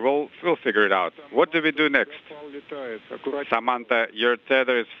 Okay, we'll figure it out. What do we do next? Samantha, your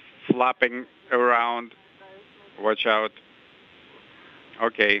tether is flapping around. Watch out.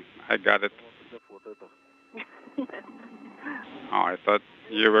 Okay, I got it. Oh, I thought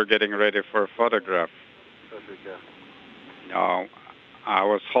you were getting ready for a photograph. No, I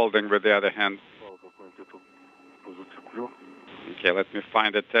was holding with the other hand. Okay, let me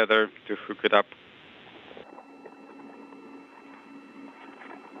find a tether to hook it up.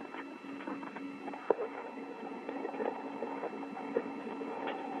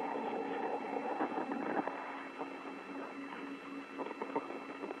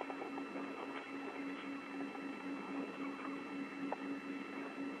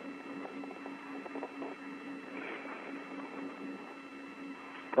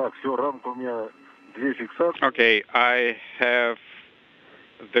 Okay, I have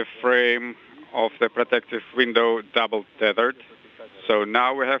the frame of the protective window double tethered. So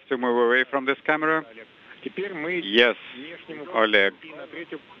now we have to move away from this camera? Yes, Oleg.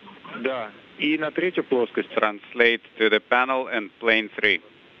 Translate to the panel and plane 3.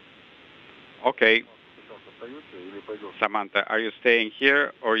 Okay. Samantha, are you staying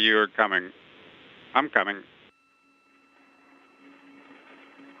here or you're coming? I'm coming.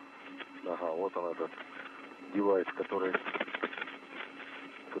 Вот он этот девайс, который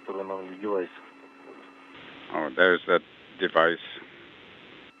нам девайс. Oh, there's that device.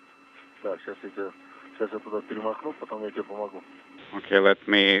 Да, сейчас я туда перемахну, потом я тебе помогу. Okay, let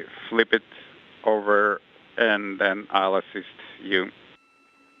me flip it over and then I'll assist you.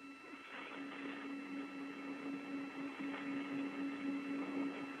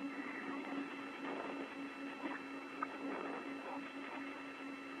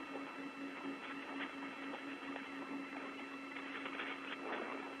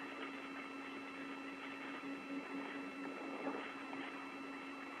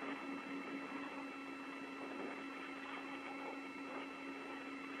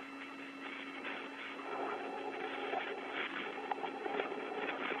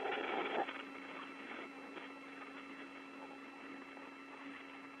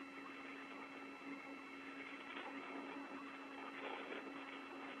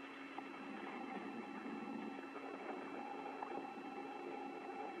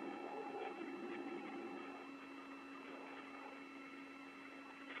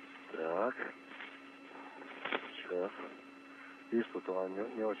 Так. Сейчас. И что-то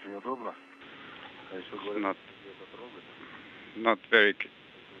не очень удобно. А еще говорят, not very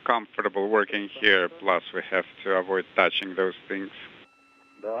comfortable working here, plus we have to avoid touching those things.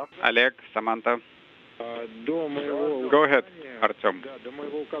 Да. Oleg, Samantha. До моего Go ahead, Artem. Да, до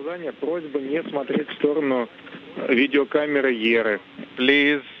моего указания просьба не смотреть в сторону видеокамеры Еры.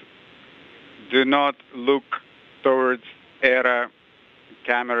 Please do not look towards ERA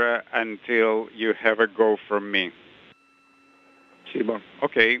camera until you have a go from me. Спасибо.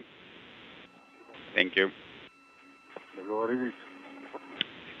 Okay. Thank you. Договорились.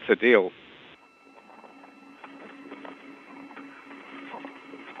 It's a deal.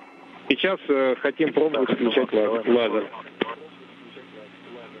 Сейчас хотим пробовать включать лазер.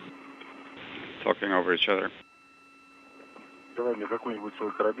 Talking over each other. Давай мне какой-нибудь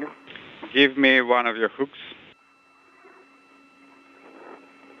свой карабин. Give me one of your hooks.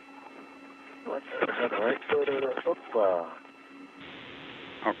 Давай. Опа.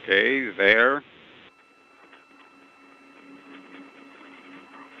 Okay, there.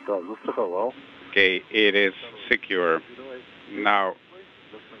 Да, застраховал. Okay, it is secure. Now,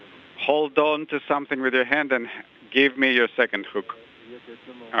 hold on to something with your hand and give me your second hook.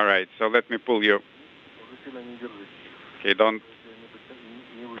 All right, so let me pull you. Okay,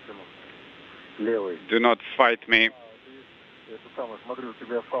 do not fight me. Это самое, смотри, у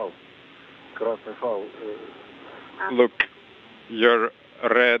тебя фал. Красный фал. Look, your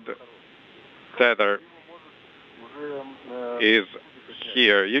red tether is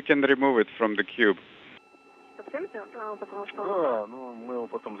here. You can remove it from the cube. Да, ну мы его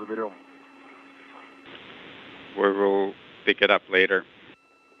потом заберем. We will pick it up later.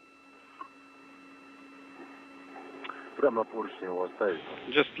 Прямо на поручне его оставить.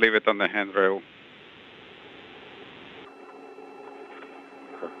 Just leave it on the handrail.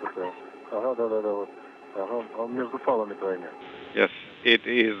 Ага, да, вот. Ага, он между фалами твоими. Yes, it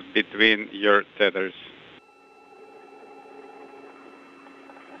is between your tethers.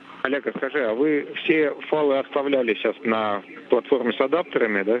 Олег, скажи, а вы все фалы оставляли сейчас на платформе с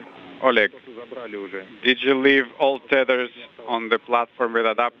адаптерами, да? Oleg, Забрали уже. did you leave all tethers on the platform with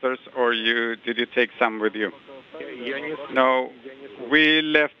adapters, or did you take some with you? No, we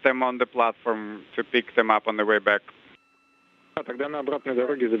left them on the platform to pick them up on the way back. Тогда на обратной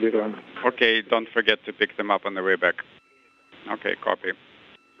дороге заберем. Okay, don't forget to pick them up on the way back. Okay, copy.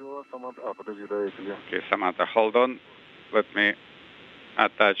 Все, Саманта, подожди, да, я тебе. Okay, Samantha, hold on. Let me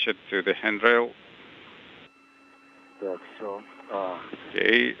attach it to the handrail. Так, все.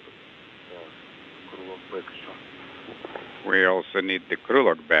 Okay. Так, крылок бэк еще. We also need the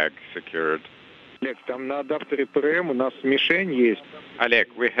Krulok bag secured. Олег, там на адаптере ПРМ у нас мишень есть. Oleg,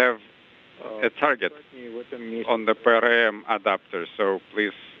 we have a target В этом месте. on the PRM adapter, so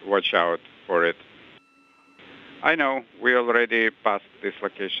please watch out for it. I know, we already passed this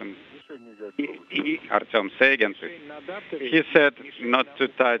location. Artem, say again, please. He said not to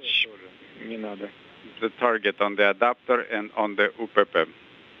touch Не надо. the target on the adapter and on the UPP.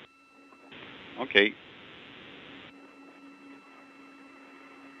 Okay.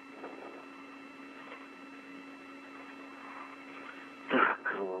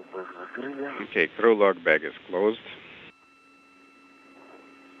 Крылок бэк закрыли. Okay, Krulok bag is closed.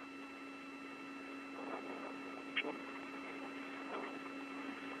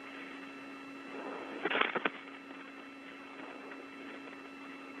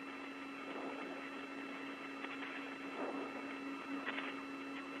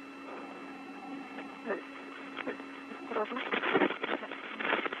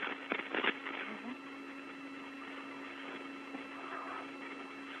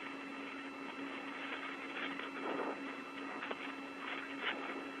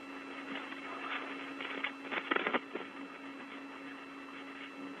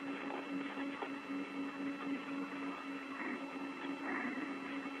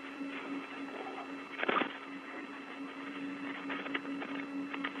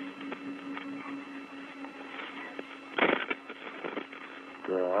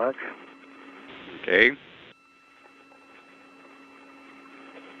 Так. Okay.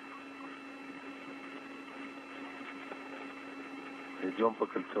 Идем по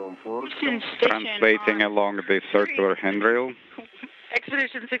кольцевому порту. Translating along the circular handrail.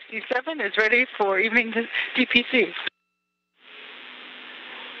 Expedition 67 is ready for evening DPC.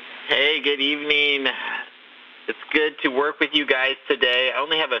 Hey, good evening. It's good to work with you guys today. I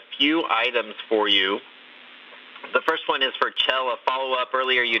only have a few items for you. The first one is for Chell, a follow-up.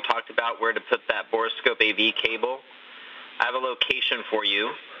 Earlier you talked about where to put that borescope AV cable. I have a location for you.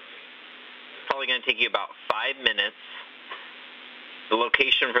 It's probably going to take you about 5 minutes. The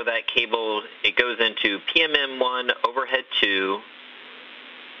location for that cable, it goes into PMM1 overhead 2,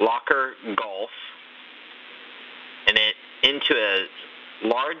 locker Golf, and it into a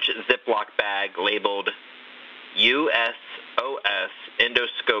large Ziploc bag labeled USOS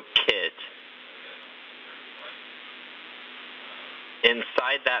endoscope kit.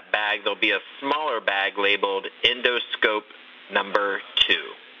 Inside that bag, there'll be a smaller bag labeled endoscope number 2.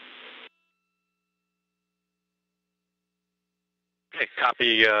 Okay,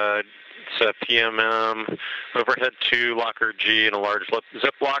 copy. It's a PMM overhead 2, locker G, and a large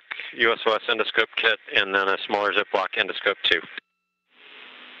Ziploc USOS endoscope kit, and then a smaller Ziploc endoscope 2.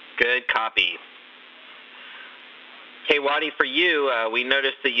 Good copy. Hey, Wadi, for you, we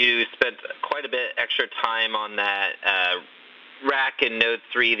noticed that you spent quite a bit extra time on that rack in Node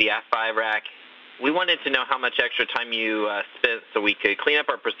 3, the F5 rack. We wanted to know how much extra time you spent so we could clean up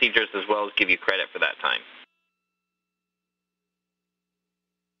our procedures as well as give you credit for that time.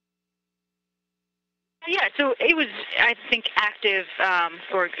 Yeah, so it was, I think, active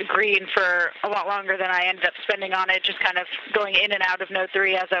or green for a lot longer than I ended up spending on it, just kind of going in and out of Node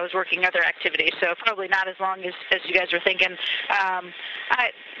 3 as I was working other activities. So probably not as long as you guys were thinking.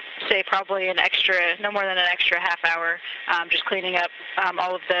 I'd say probably no more than an extra half hour, just cleaning up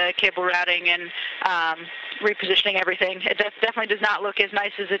all of the cable routing and repositioning everything. It definitely does not look as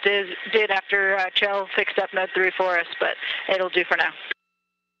nice as it did after Chell fixed up Node 3 for us, but it'll do for now.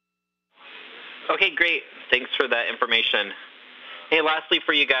 Okay, great. Thanks for that information. Hey, lastly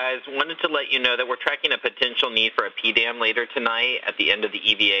for you guys, wanted to let you know that we're tracking a potential need for a PDAM later tonight at the end of the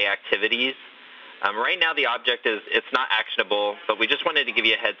EVA activities. Right now the object it's not actionable, but we just wanted to give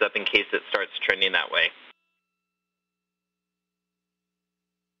you a heads up in case it starts trending that way.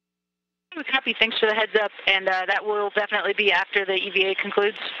 Copy. Thanks for the heads up, and that will definitely be after the EVA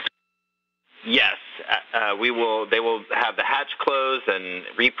concludes. Yes, they will have the hatch closed and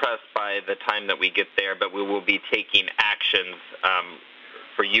repressed by the time that we get there, but we will be taking actions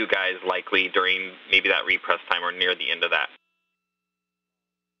for you guys likely during maybe that repress time or near the end of that.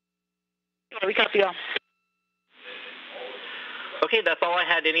 We copy all. Okay, that's all I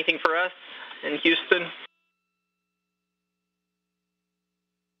had. Anything for us in Houston?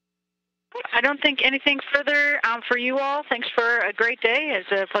 I don't think anything further for you all. Thanks for a great day.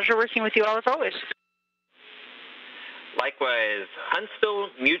 It's a pleasure working with you all as always. Likewise, Huntsville,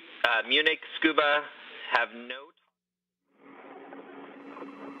 Munich, Scuba have no...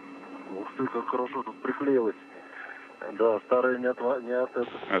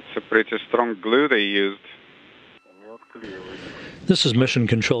 That's a pretty strong glue they used. This is Mission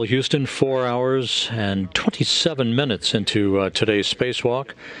Control Houston, 4 hours and 27 minutes into today's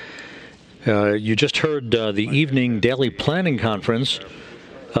spacewalk. You just heard the evening daily planning conference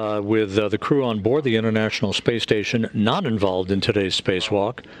with the crew on board the International Space Station not involved in today's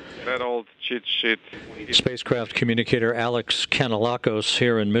spacewalk. That old cheat sheet. Spacecraft communicator Alex Kanellakos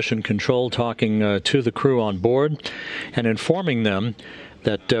here in Mission Control talking to the crew on board and informing them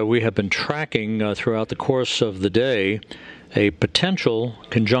that we have been tracking throughout the course of the day a potential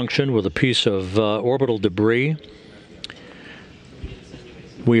conjunction with a piece of orbital debris.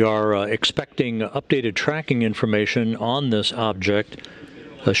 We are expecting updated tracking information on this object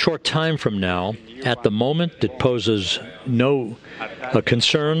a short time from now. At the moment, it poses no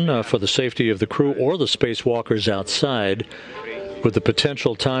concern for the safety of the crew or the spacewalkers outside, with the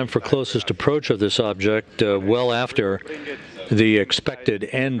potential time for closest approach of this object well after the expected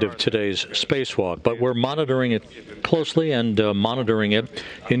end of today's spacewalk. But we're monitoring it closely and monitoring it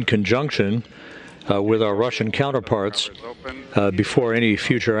in conjunction with our Russian counterparts before any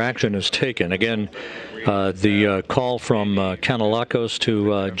future action is taken. Again, the call from Kanellakos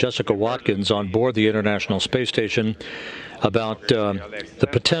to Jessica Watkins on board the International Space Station about the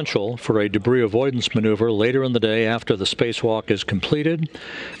potential for a debris avoidance maneuver later in the day after the spacewalk is completed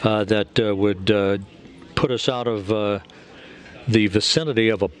that would put us out of the vicinity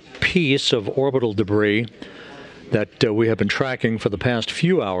of a piece of orbital debris that we have been tracking for the past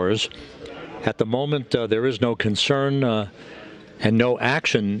few hours. At the moment, there is no concern and no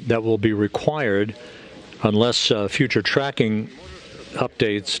action that will be required unless future tracking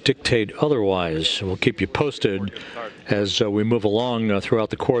updates dictate otherwise. We'll keep you posted as we move along throughout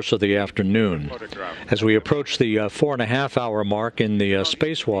the course of the afternoon. As we approach the 4.5-hour mark in the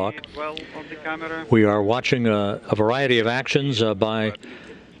spacewalk, we are watching a variety of actions by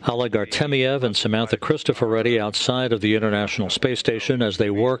Oleg Artemyev and Samantha Cristoforetti outside of the International Space Station as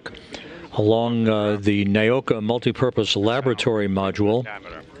they work along the NIOCA multipurpose laboratory module.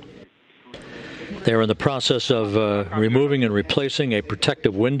 They're in the process of removing and replacing a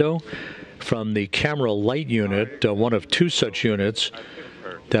protective window from the camera light unit, one of two such units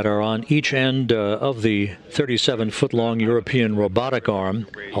that are on each end of the 37-foot-long European robotic arm,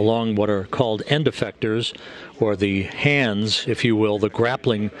 along what are called end effectors, or the hands, if you will, the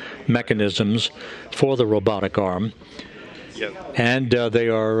grappling mechanisms for the robotic arm. Yes. And they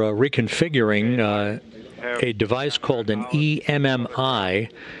are reconfiguring a device called an EMMI.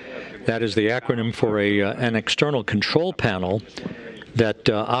 That is the acronym for an external control panel that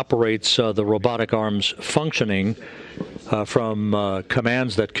operates the robotic arm's functioning from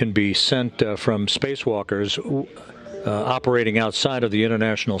commands that can be sent from spacewalkers operating outside of the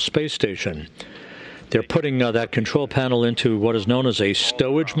International Space Station. They're putting that control panel into what is known as a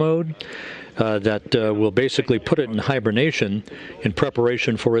stowage mode that will basically put it in hibernation in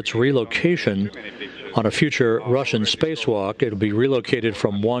preparation for its relocation on a future Russian spacewalk. It'll be relocated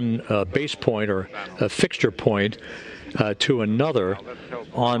from one base point or a fixture point to another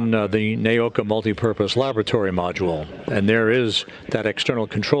on the NAOCA multipurpose laboratory module. And there is that external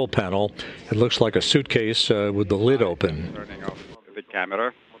control panel. It looks like a suitcase with the lid open. Turning off the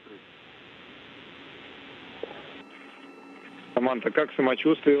camera.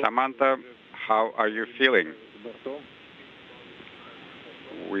 Samantha, how are you feeling?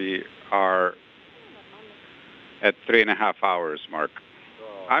 We are at 3.5 hours mark.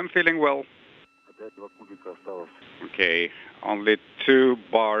 I'm feeling well. Okay, only 2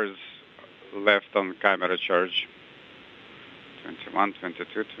 bars left on camera charge. 21,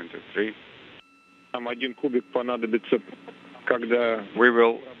 22, 23. We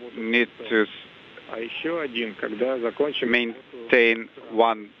will need to maintain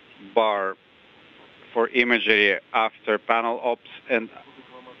 1 bar for imagery after panel ops and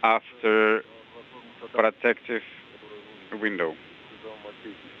after protective window.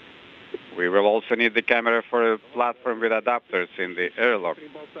 We will also need the camera for a platform with adapters in the airlock.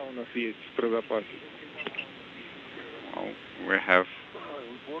 Well, we have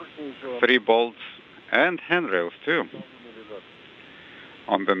 3 bolts and handrails too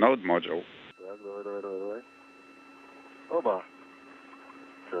on the node module.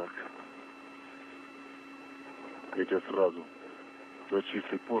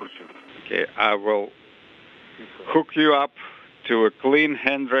 Okay, I will hook you up to a clean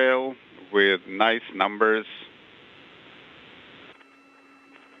handrail with nice numbers.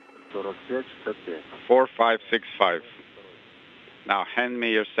 4565. Now hand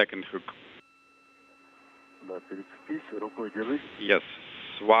me your second hook. Yes,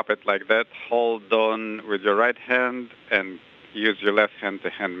 swap it like that. Hold on with your right hand and use your left hand to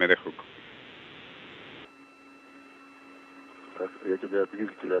hand me the hook.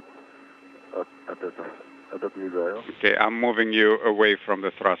 Okay, I'm moving you away from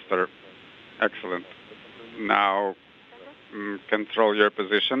the thruster. Excellent. Now control your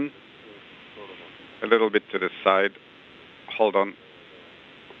position. A little bit to the side. Hold on.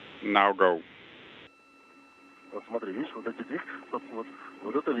 Now go.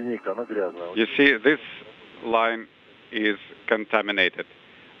 You see, this line is contaminated,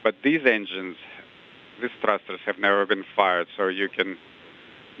 but these engines, these thrusters have never been fired, so you can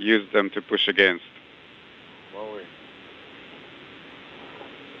use them to push against.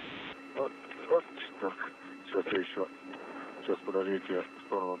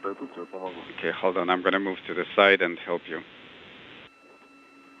 Okay, hold on. I'm going to move to the side and help you.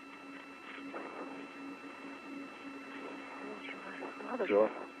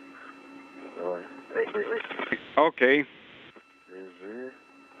 Okay.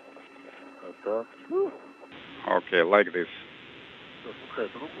 Okay, like this.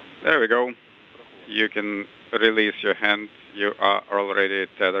 There we go. You can release your hand. You are already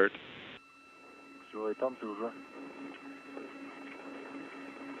tethered.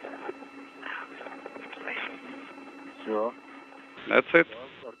 That's it.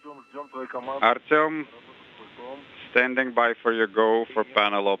 Artem, standing by for your go for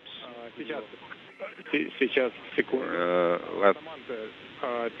panel ops.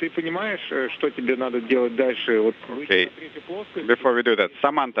 Okay. Before we do that,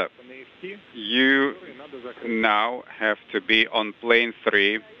 Samantha, you now have to be on plane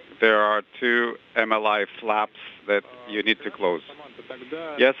 3. There are 2 MLI flaps that you need to close.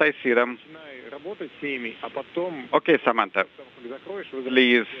 Yes, I see them. Okay, Samantha,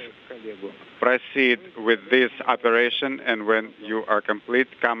 please proceed with this operation, and when you are complete,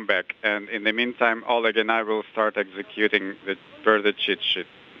 come back. And in the meantime, Oleg and I will start executing the further cheat sheet.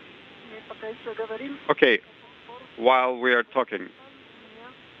 Okay, while we are talking,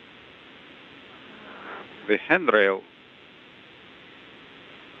 the handrail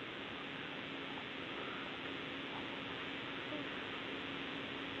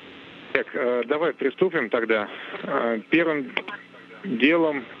Так, давай приступим тогда. Первым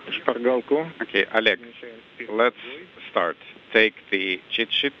делом шпаргалку. Okay, Oleg, let's start. Take the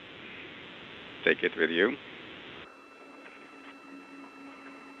cheat sheet. Take it with you.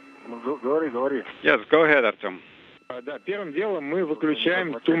 Говори. Yes, go ahead, Artem. Да, первым делом мы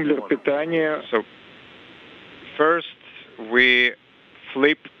выключаем тумблер питания. So, first we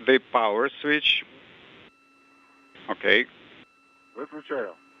flip the power switch. Okay.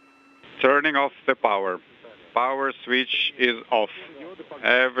 Выключаю. Turning off the power. Power switch is off.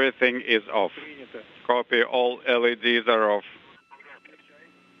 Everything is off. Copy, all LEDs are off.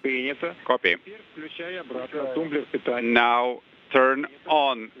 Принято. Copy. Включай обратно тумблер питания. Now turn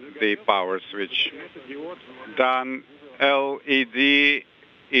on the power switch. Done. LED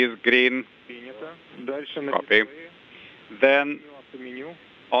is green. Принято. Дальше на Copy. Then меню.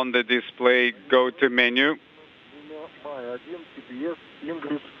 on the display, go to menu. My 1, CPS,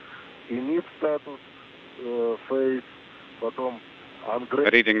 English, init status, face, потом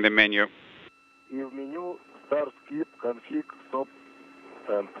ungrade. Reading the menu. И в меню start, skip, config, stop,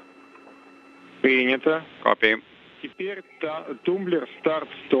 end. Принято. Copy. Теперь тумблер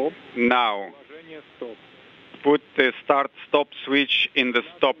старт-стоп. Now Положение стоп. put the start-stop switch in the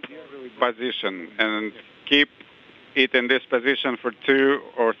stop position and keep it in this position for 2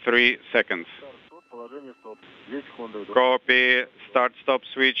 or 3 seconds. Положение стоп. 2 секунды. Copy start-stop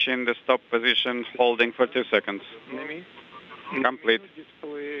switch in the stop position, holding for 2 seconds. Complete.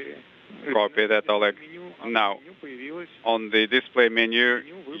 Copy that, Oleg. Now, on the display menu,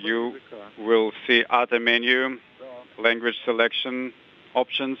 you will see other menu, language selection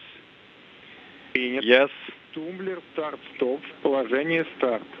options. Yes. Тумблер старт-стоп. Положение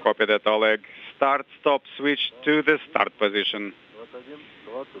старт. Copy that, Oleg. Start-stop switch to the start position.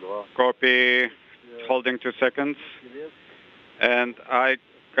 21, 22. Copy, holding 2 seconds. And I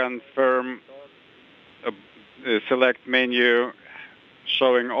confirm select menu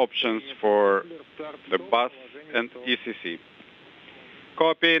showing options for the bus and ECC.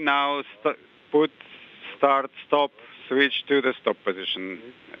 Copy, now put start-stop switch to the stop position.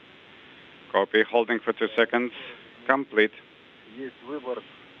 Copy, holding for 2 seconds. Complete. Есть выбор.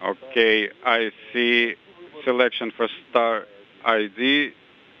 Okay, I see selection for star ID,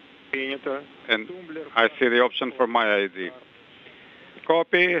 Принято. and I see the option for my ID.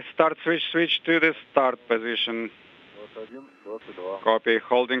 Copy, start switch to the start position. 21, 22. Copy,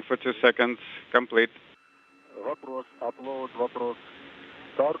 holding for 2 seconds. Complete. Вопрос, upload, вопрос.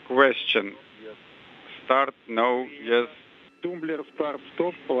 Start. Question. Start, no, yes. Тумблер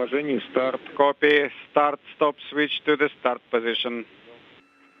старт-стоп. Положение старт. Copy, start-stop switch to the start position.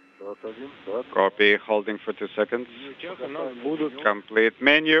 21, 22. Copy, holding for 2 seconds. Сейчас у нас будут Complete.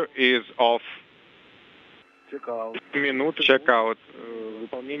 Menu is off. Checkout. минуты Checkout.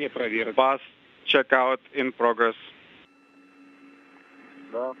 выполнения проверок. Bus checkout in progress.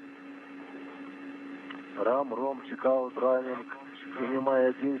 Да. RAM, ROM, checkout, running.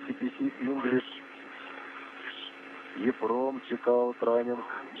 EMA 1, CPC, English. EPROM, checkout, running.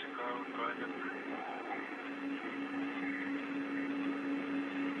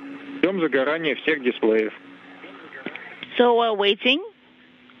 Ждем загорания всех дисплеев. So we're waiting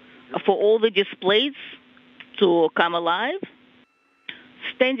for all the displays to come alive.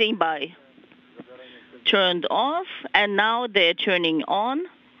 Standing by. Turned off, and now they're turning on.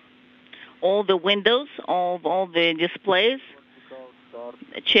 All the windows of all the displays.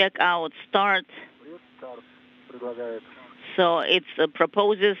 Check out, start. So it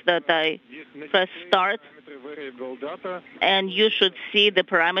proposes that I press start, and you should see the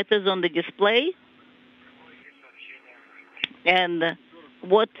parameters on the display. And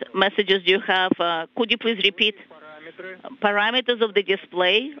what messages do you have? Could you please repeat? Parameters of the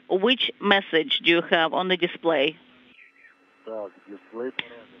display. Which message do you have on the display?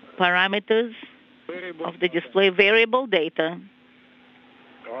 Parameters of the display. Variable data.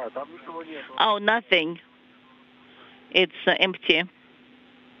 Oh, nothing. It's empty.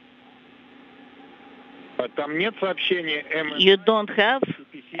 Там нет сообщения MMI. You don't have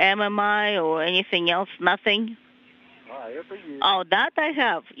MMI or anything else? Nothing? Oh, that I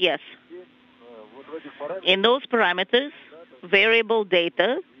have, yes. In those parameters, variable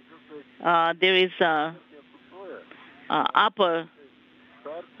data, there is upper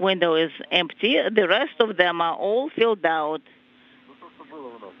window is empty. The rest of them are all filled out.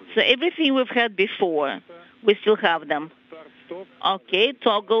 So everything we've had before, we still have them. Okay,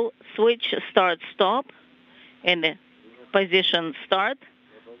 toggle, switch, start, stop, and the position start,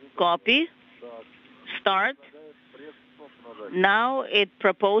 copy, start. Now it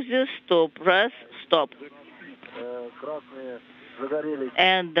proposes to press stop.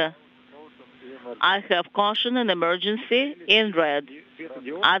 And I have caution and emergency in red.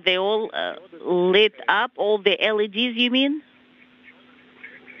 Are they all lit up, all the LEDs, you mean?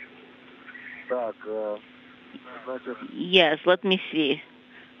 Yes, let me see.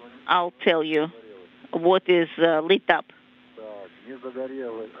 I'll tell you what is lit up.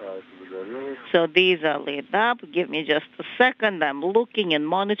 So these are lit up. Give me just a second. I'm looking and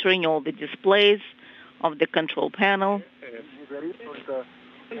monitoring all the displays of the control panel.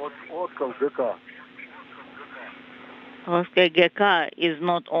 Okay, GK is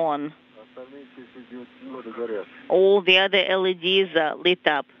not on. All the other LEDs are lit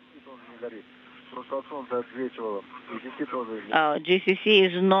up. GCC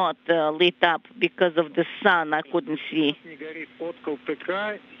is not lit up because of the sun. I couldn't see. Otkal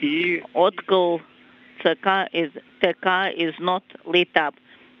TK is not lit up.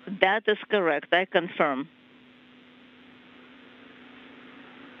 That is correct. I confirm.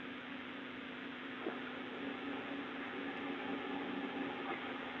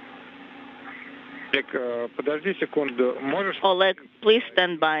 Oleg, please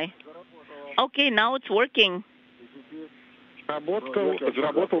stand by. Okay, now it's working.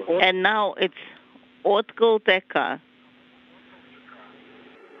 And now it's Otkal TK.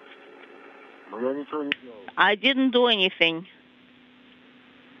 I didn't do anything.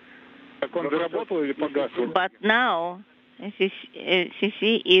 But now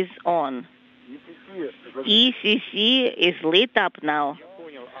CC is on. ECC is lit up now.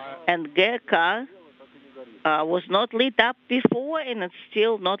 And GK was not lit up before, and it's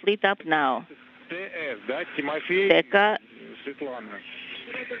still not lit up now. TK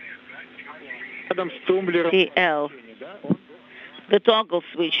TL. The toggle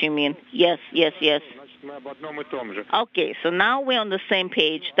switch, you mean? Yes. Okay, so now we're on the same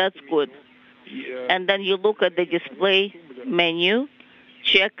page. That's good. And then you look at the display menu,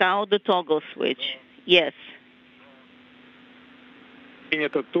 check out the toggle switch. Yes.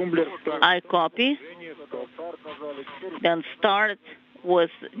 I copy. Then start was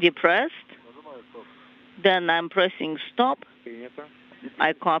depressed. Then I'm pressing stop.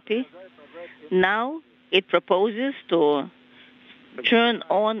 I copy. Now it proposes to turn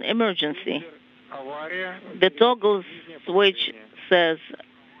on emergency. The toggle switch says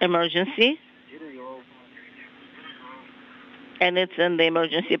emergency, and it's in the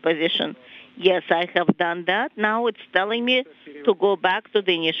emergency position. Yes, I have done that. Now it's telling me to go back to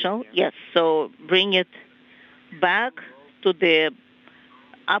the initial. Yes, so bring it back to the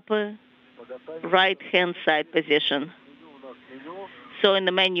upper right-hand side position. So in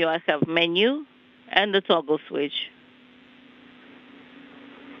the menu, I have menu and the toggle switch.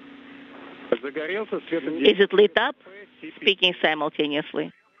 Is it lit up? Speaking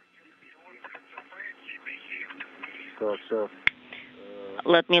simultaneously.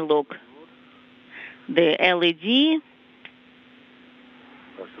 Let me look. The LED.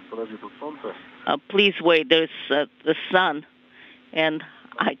 Please wait. There's the sun, and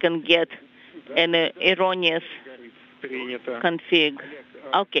I can get an erroneous config.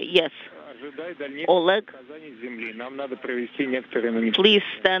 Okay. Yes. Oleg, please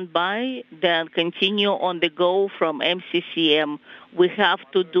stand by, then continue on the go from MCCM. We have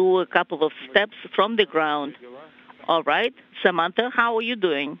to do a couple of steps from the ground. All right. Samantha, how are you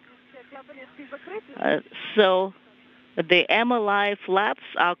doing? So the MLI flaps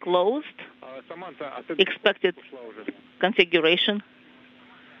are closed. Expected configuration.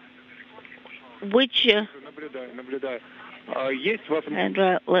 Which... And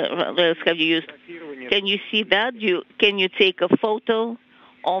let's have you used. Can you see that? Can you take a photo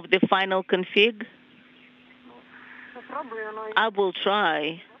of the final config? I will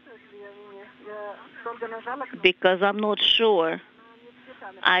try because I'm not sure.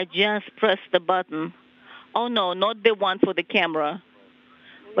 I just pressed the button. Oh no, not the one for the camera,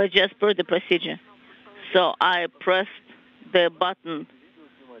 but just per the procedure. So I pressed the button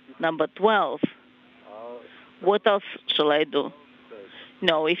number 12. What else shall I do?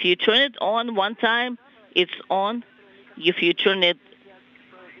 No, if you turn it on one time, it's on. If you turn it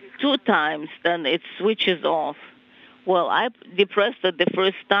 2 times, then it switches off. Well, I depressed it the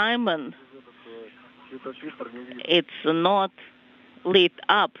first time, and it's not lit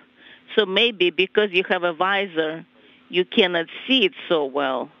up. So maybe because you have a visor, you cannot see it so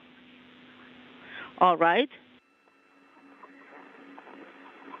well. All right?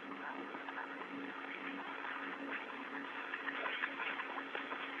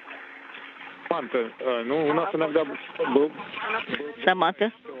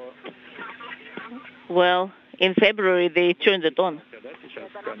 Samantha? Well, in February they turned it on.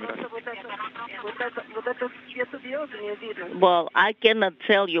 Well, I cannot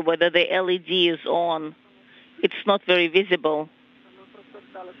tell you whether the LED is on. It's not very visible.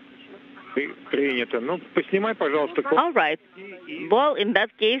 All right. Well, in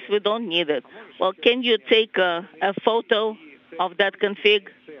that case, we don't need it. Well, can you take a photo of that config?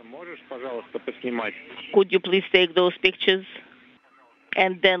 Could you please take those pictures?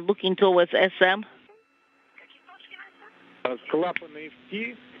 And then looking towards SM.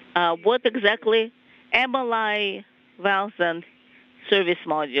 What exactly? MLI valves and service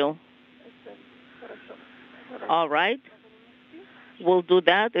module. All right. We'll do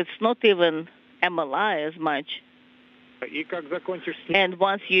that. It's not even MLI as much. And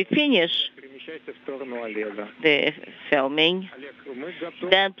once you finish the filming,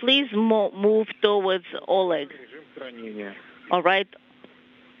 then please move towards Oleg. All right,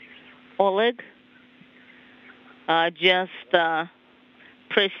 Oleg, just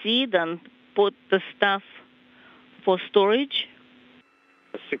proceed and put the stuff for storage.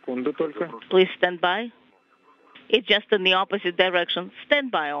 Please stand by. It's just in the opposite direction.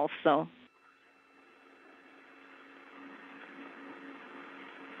 Stand by also.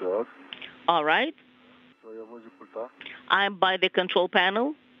 All right. I'm by the control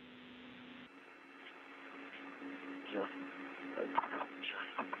panel.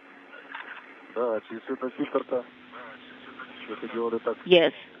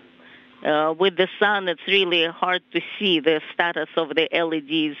 Yes. With the sun, it's really hard to see the status of the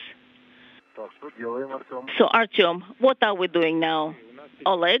LEDs. So, Artyom, what are we doing now?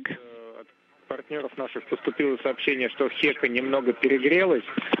 Oleg?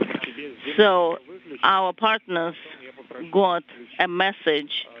 So, our partners got a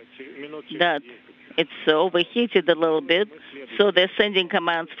message that it's overheated a little bit, so they're sending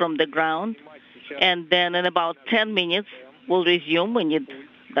commands from the ground, and then in about 10 minutes, we'll resume. We need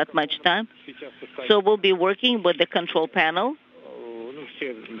that much time. So we'll be working with the control panel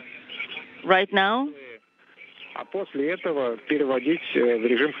right now.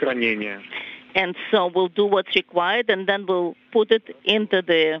 And so we'll do what's required, and then we'll put it into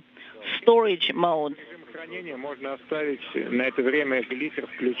the storage mode.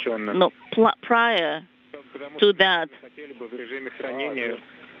 No, prior to that,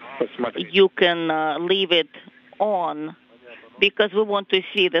 you can leave it on because we want to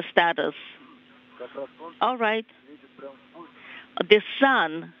see the status. All right. The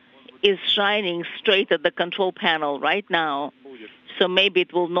sun is shining straight at the control panel right now, so maybe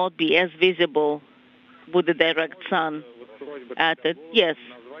it will not be as visible with the direct sun at it. Yes.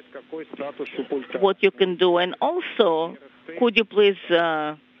 What you can do. And also, could you please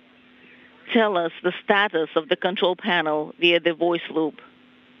tell us the status of the control panel via the voice loop?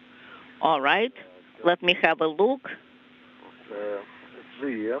 All right. Let me have a look.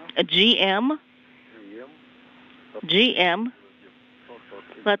 GM.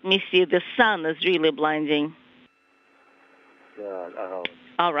 Let me see. The sun is really blinding.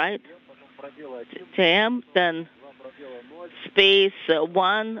 All right. TM, then space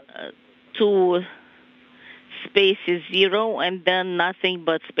 1, 2 spaces 0, and then nothing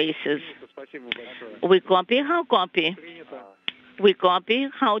but spaces. We copy? How copy? We copy?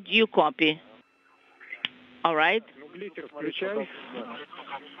 How do you copy? All right.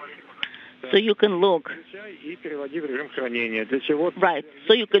 So you can look. Right.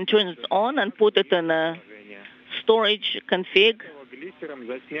 So you can turn it on and put it in a storage config,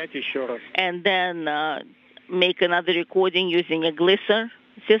 and then make another recording using a Glisser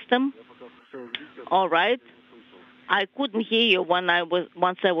system. All right. I couldn't hear you once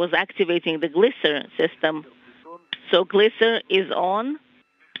I was activating the Glisser system. So Glisser is on.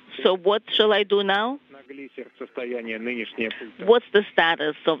 So what shall I do now? What's the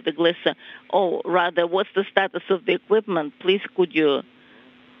status of the Glisser? Oh, rather, what's the status of the equipment? Please, could you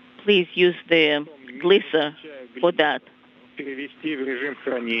please use the Glisser for that?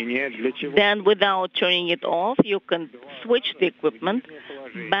 Then, without turning it off, you can switch the equipment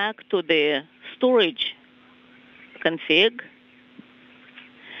back to the storage config.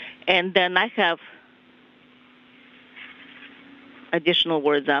 And then I have additional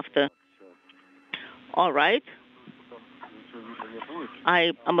words after. All right.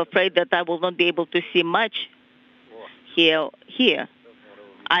 I'm afraid that I will not be able to see much here.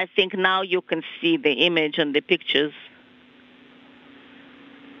 I think now you can see the image and the pictures.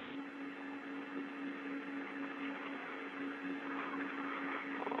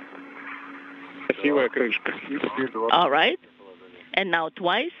 All right. And now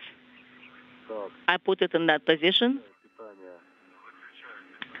twice. I put it in that position.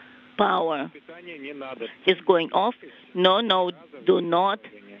 power is going off. No, do not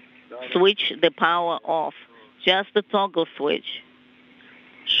switch the power off. Just the toggle switch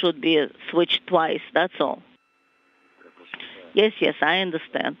should be switched twice, that's all. Yes, I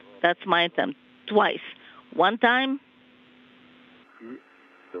understand. That's my attempt. Twice. One time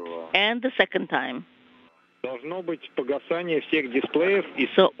and the second time.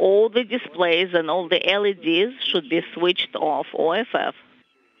 So all the displays and all the LEDs should be switched off, OFF.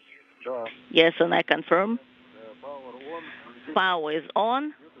 Yes, and I confirm. Power is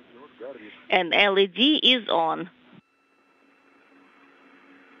on and LED is on.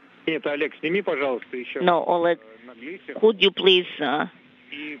 No, Oleg, could you please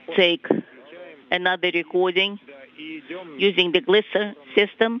take another recording using the Glisser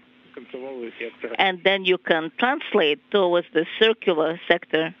system, and then you can translate towards the circular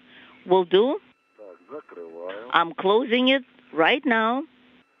sector. Will do. I'm closing it right now.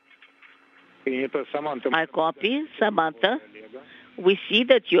 I copy, Samantha. We see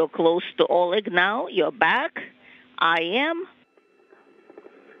that you're close to Oleg now. You're back. I am.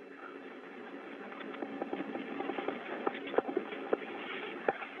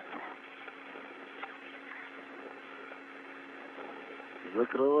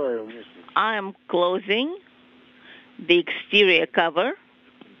 I am closing the exterior cover,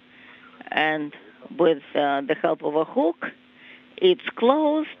 and with the help of a hook, it's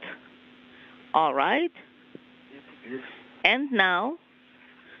closed. All right. And now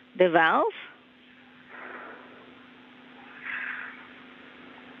the valve.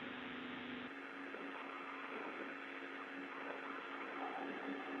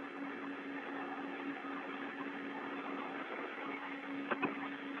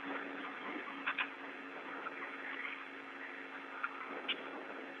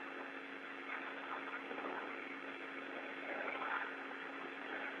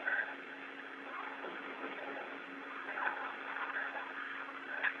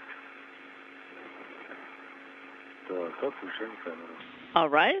 All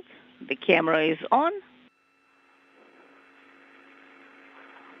right, the camera is on.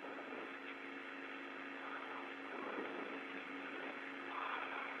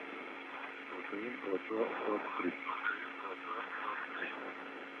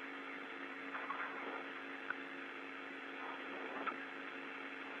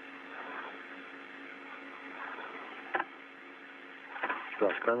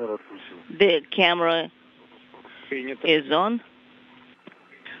 The camera is on.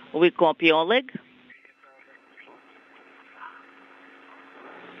 We copy, Oleg.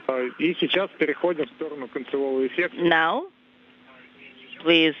 Now,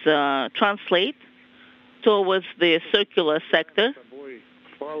 please translate towards the circular sector.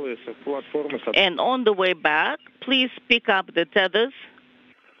 And on the way back, please pick up the tethers.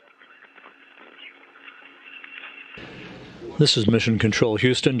 This is Mission Control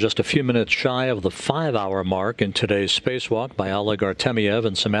Houston, just a few minutes shy of the 5-hour mark in today's spacewalk by Oleg Artemyev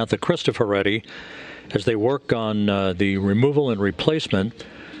and Samantha Cristoforetti as they work on the removal and replacement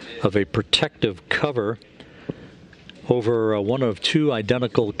of a protective cover over one of two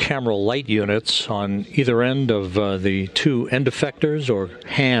identical camera light units on either end of the two end effectors or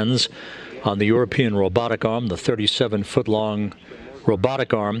hands on the European robotic arm, the 37-foot-long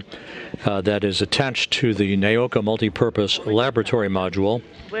robotic arm that is attached to the NAOCA multipurpose laboratory module.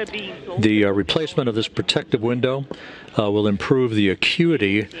 The replacement of this protective window will improve the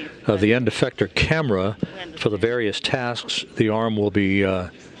acuity of the end effector camera for the various tasks the arm will be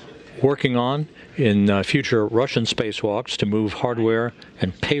working on in future Russian spacewalks to move hardware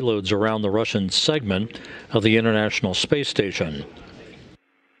and payloads around the Russian segment of the International Space Station.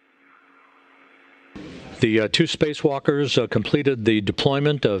 The two spacewalkers completed the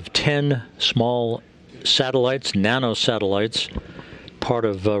deployment of 10 small satellites, nanosatellites, part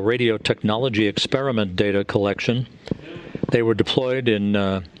of radio technology experiment data collection. They were deployed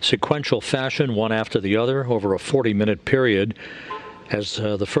in sequential fashion, one after the other, over a 40-minute period as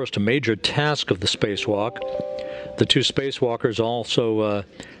the first major task of the spacewalk. The two spacewalkers also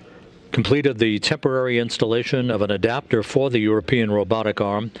completed the temporary installation of an adapter for the European robotic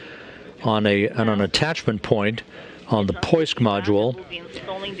arm on an attachment point on the Poisk module,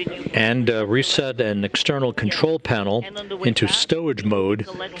 and reset an external control panel into stowage mode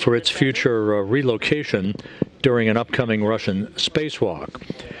for its future relocation during an upcoming Russian spacewalk.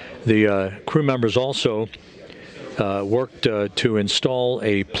 The crew members also worked to install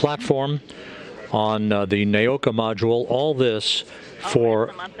a platform on the NAOCA module, all this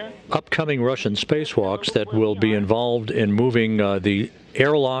for upcoming Russian spacewalks that will be involved in moving the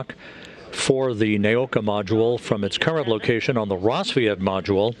airlock for the Naoka module from its current location on the Rosviev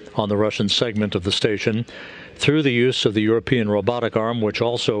module on the Russian segment of the station through the use of the European robotic arm, which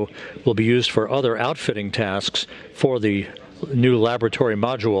also will be used for other outfitting tasks for the new laboratory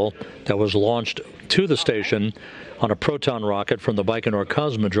module that was launched to the station on a Proton rocket from the Baikonur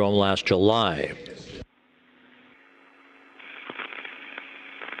Cosmodrome last July.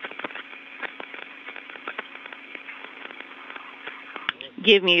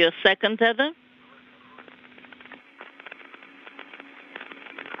 Give me your second tether.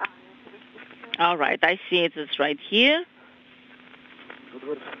 All right, I see it. It's right here.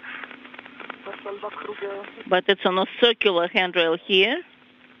 But it's on a circular handrail here.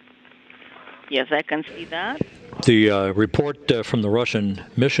 Yes, I can see that. The report from the Russian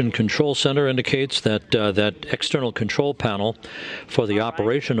Mission Control Center indicates that that external control panel for the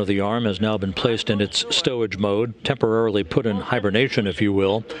operation of the arm has now been placed in its stowage mode, temporarily put in hibernation, if you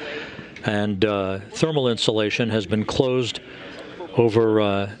will, and thermal insulation has been closed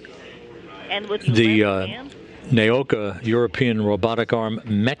over the Naoka European robotic arm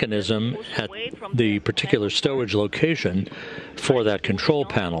mechanism at the particular stowage location for that control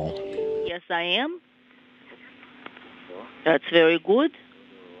panel. Yes, I am. That's very good.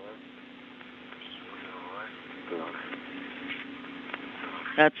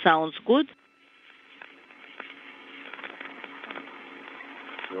 That sounds good.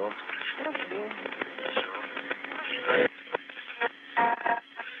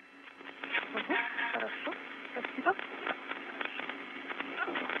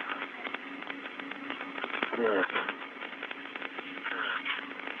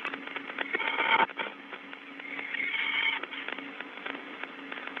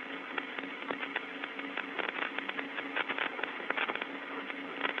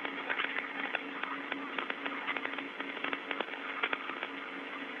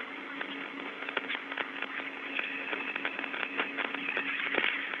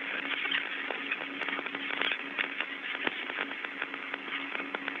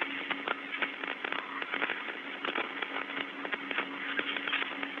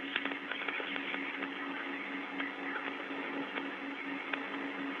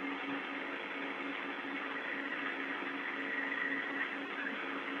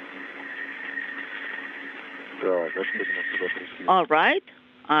 All right,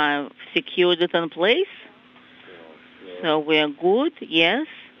 I've secured it in place. So we're good, yes.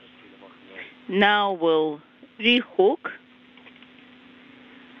 Now we'll rehook.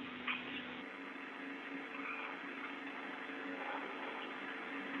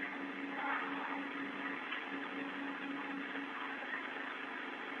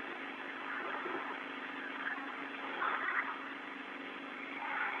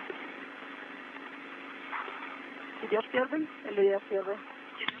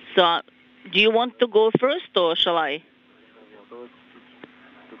 So, do you want to go first or shall I?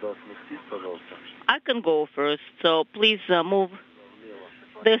 I can go first, so please move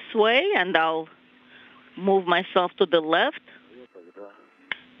this way and I'll move myself to the left.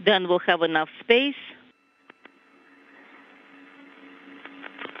 Then we'll have enough space.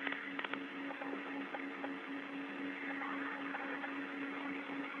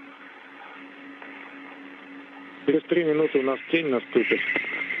 Через 3 минуты у нас тень наступит.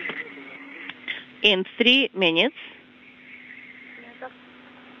 In 3 minutes,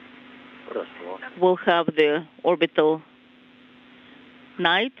 we'll have the orbital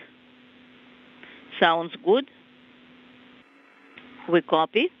night. Sounds good. We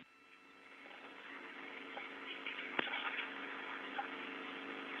copy.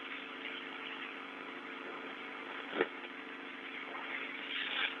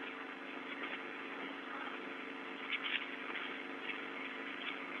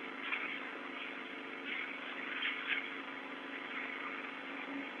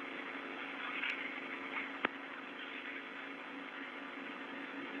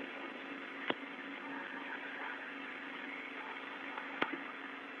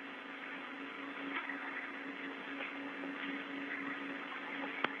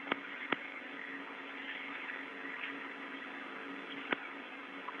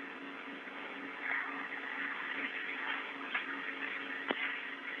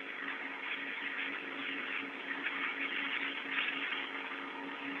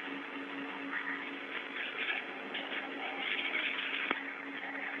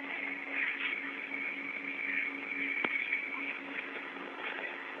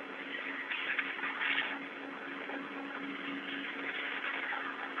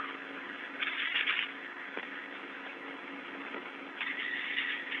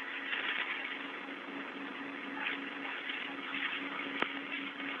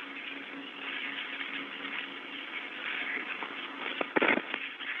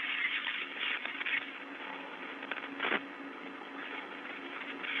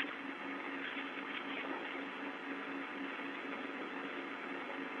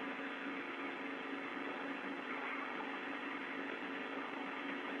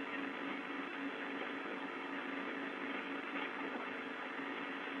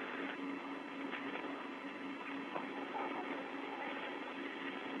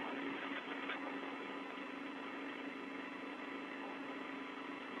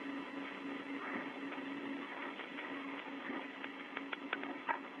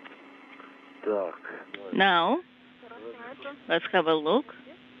 Now, let's have a look.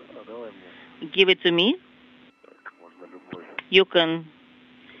 Give it to me. You can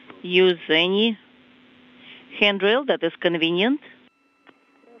use any handrail that is convenient.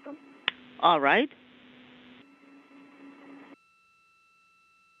 All right.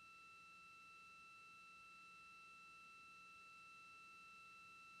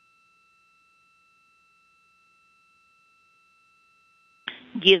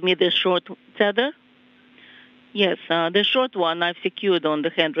 Give me the short tether. Yes, the short one I've secured on the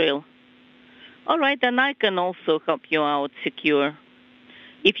handrail. All right, and I can also help you out secure.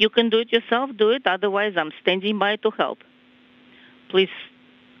 If you can do it yourself, do it. Otherwise, I'm standing by to help. Please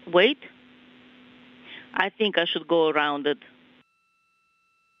wait. I think I should go around it.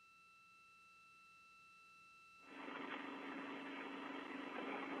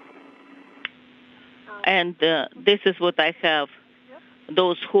 And this is what I have.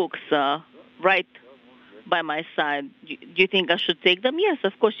 Those hooks right by my side. Do you think I should take them? Yes,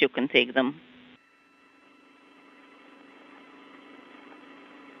 of course you can take them.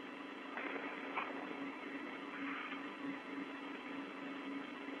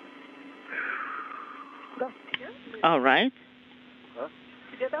 All right.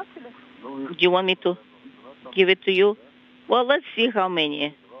 Do you want me to give it to you? Well, let's see how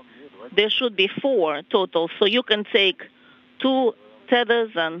many. There should be 4 total, so you can take 2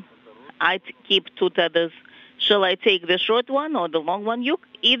 tethers and I keep 2 tethers. Shall I take the short one or the long one?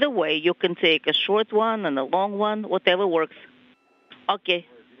 Either way, you can take a short one and a long one, whatever works. Okay.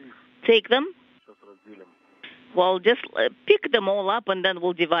 Take them. Well, just pick them all up and then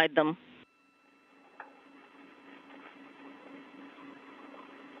we'll divide them.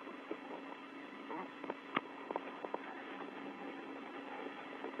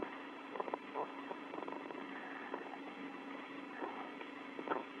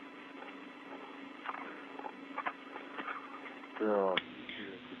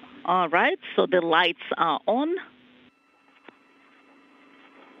 All right, so the lights are on.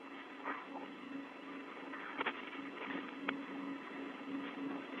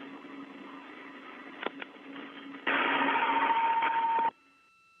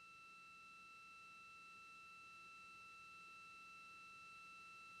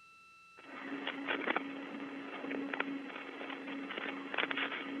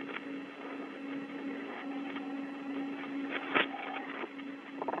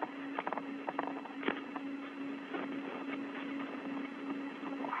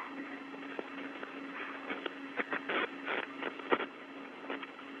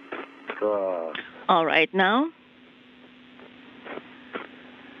 All right, now.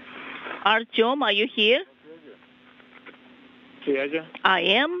 Artyom, are you here? I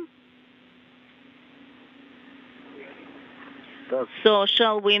am. So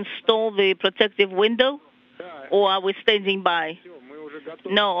shall we install the protective window? Or are we standing by?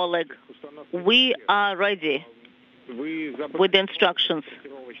 No, Oleg. We are ready with instructions.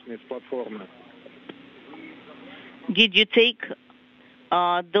 Did you take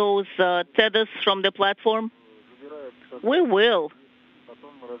those tethers from the platform? We will.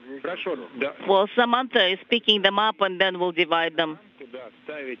 Well, Samantha is picking them up and then we'll divide them.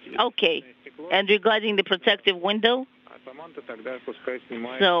 Okay. And regarding the protective window?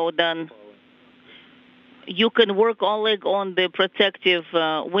 So then you can work, Oleg, on the protective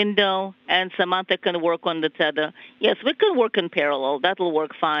window and Samantha can work on the tether. Yes, we can work in parallel. That'll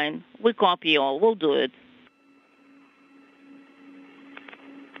work fine. We copy all. We'll do it.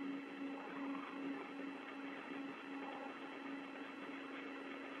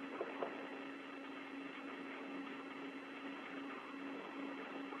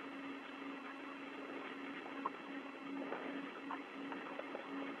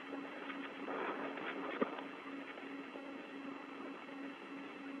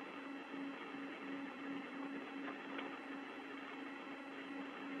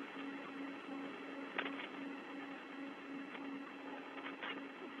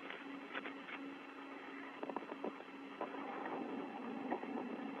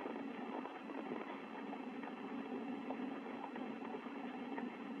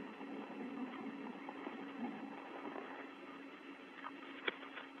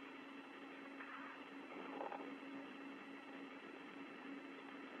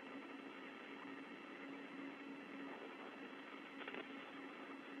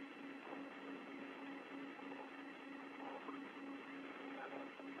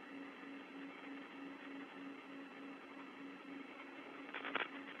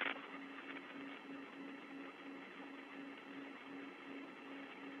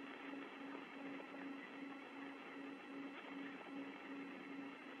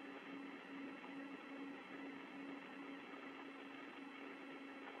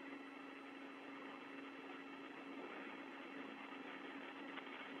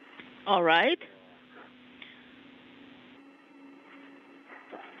 All right.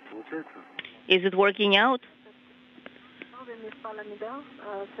 Is it working out?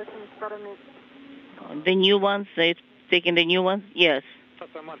 The new ones, it's taking the new ones? Yes.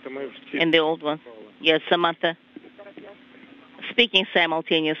 And the old ones? Yes, Samantha. Speaking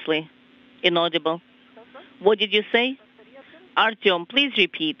simultaneously. Inaudible. What did you say? Artyom, please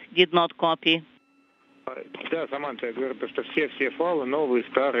repeat. Did not copy. Да, Саманта, я говорю, что все файлы новые,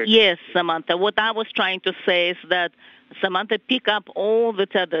 старые. Yes, Samantha. What I was trying to say is that, Samantha, pick up all the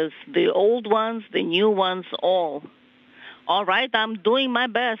tethers, the old ones, the new ones, all. All right, I'm doing my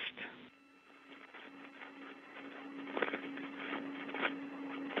best.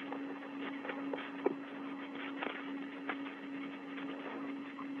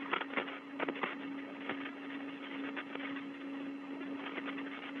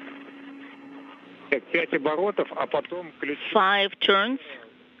 Так, 5 оборотов, а потом ключ 5 turns.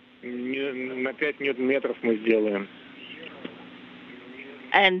 на 5 ньютон-метров мы сделаем.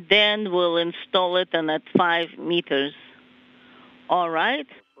 And then we'll install it and at 5 meters. All right?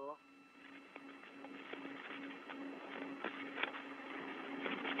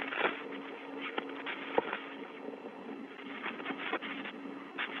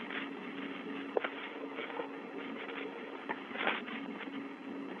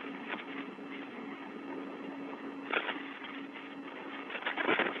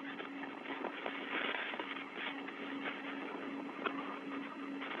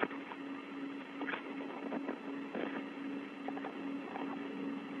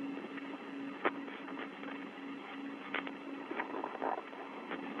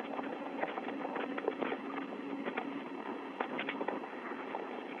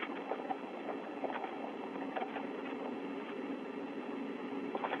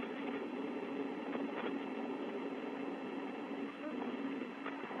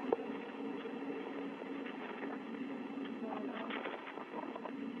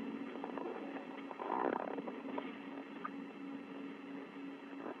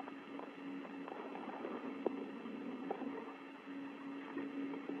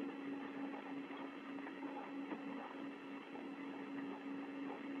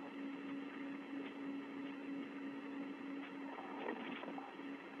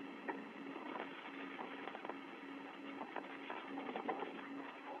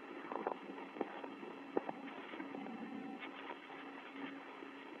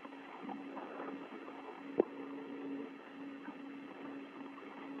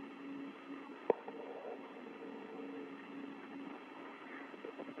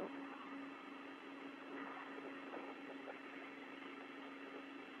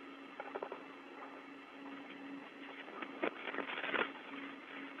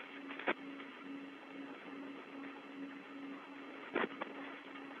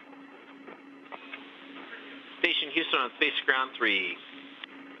 Station Houston on Space Ground 3.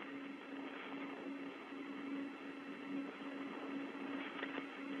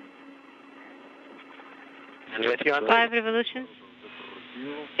 And with you on 5 revolutions.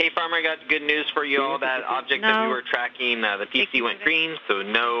 Hey, Farmer, I got good news for you all. That object that we were tracking, the PC went green, so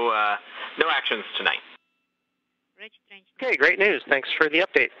no actions tonight. Okay, great news. Thanks for the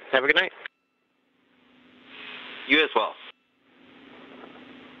update. Have a good night. You as well.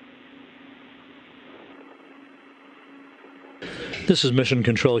 This is Mission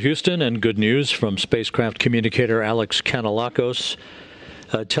Control Houston, and good news from spacecraft communicator Alex Kanellakos,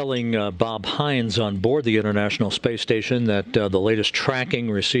 telling Bob Hines on board the International Space Station that the latest tracking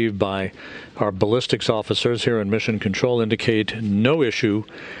received by our ballistics officers here in Mission Control indicate no issue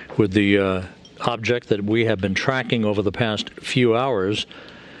with the object that we have been tracking over the past few hours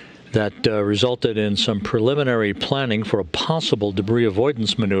that resulted in some preliminary planning for a possible debris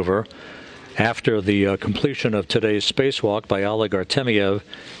avoidance maneuver after the completion of today's spacewalk by Oleg Artemyev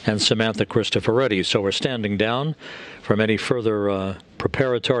and Samantha Cristoforetti. So we're standing down from any further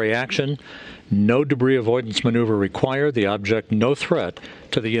preparatory action. No debris avoidance maneuver required. The object no threat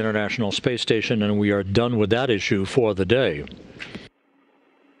to the International Space Station, and we are done with that issue for the day.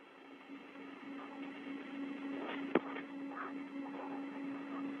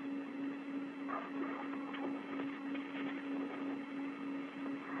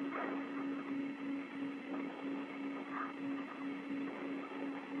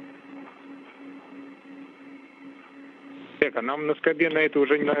 Так, а нам на скобе на это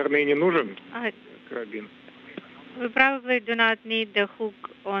уже, наверное, и не нужен карабин. We probably do not need the hook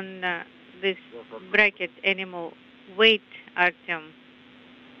on this bracket anymore. Wait, Artyom.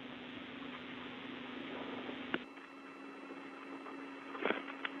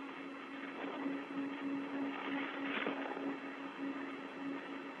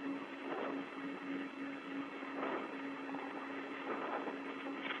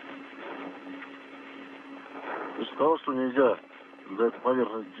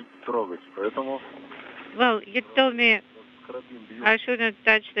 Well, you told me I shouldn't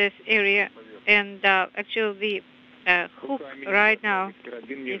touch this area, and actually the hook right now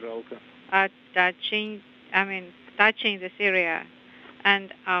is touching this area,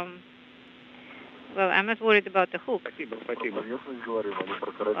 and well, I'm not worried about the hook.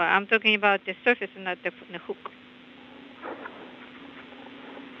 I'm talking about the surface and not the hook.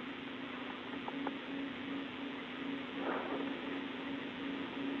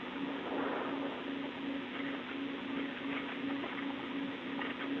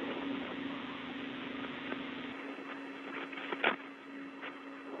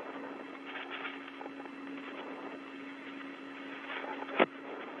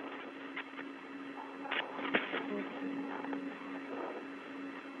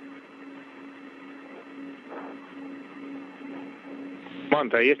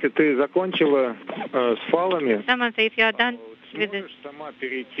 Саманта, если ты закончила с фалами, Samantha, if you are done with the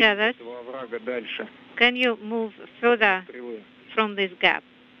feathers, can you move further from this gap?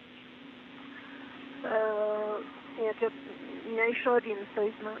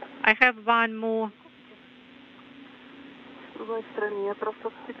 I have one more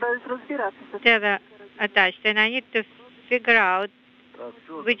tether attached, and I need to figure out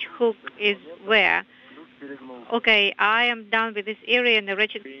which hook is where. Okay, I am done with this area, and the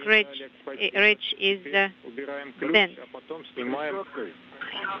ratchet is bent.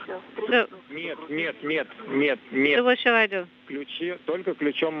 So what shall I do? Только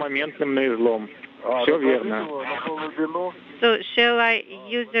ключом моментным на излом. Все верно. So shall I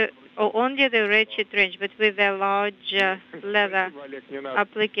use only the ratchet wrench, but with a large leather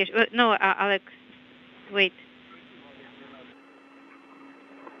application? No, Alex, wait.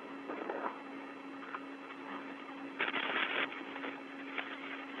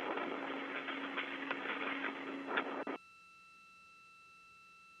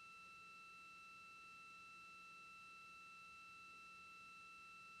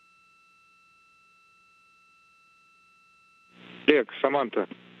 Олег, Саманта.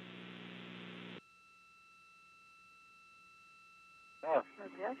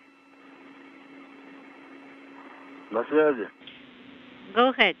 На связи. Go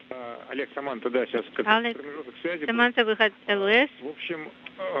ahead. Олег, Саманта, да, сейчас Alex, промежуток связи. Samantha, we had LS. В общем,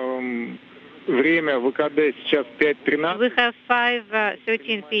 время ВКД сейчас 5:13. We have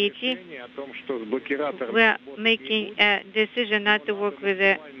 5:13 PET. О том, что с блокиратором We are making a decision not to work with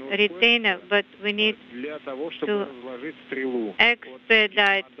a retainer, but we need для того, чтобы разложить стрелу.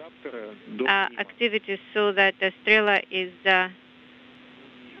 expedite activities so that the Strela is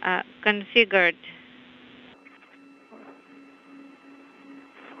configured.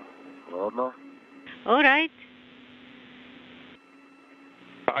 Ладно. All right.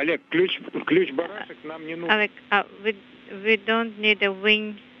 Олег, ключ барашек нам не нужен. Alec, we don't need a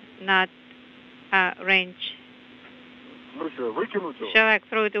wing nut wrench. Ну что, выкинуть его? Shall I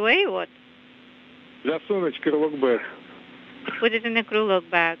throw it away or what? Засунуть в крылок-бэк. Put it in a crew lock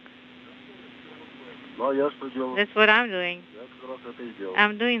bag. Ну, а я что делаю? That's what I'm doing. Я как раз это и делал.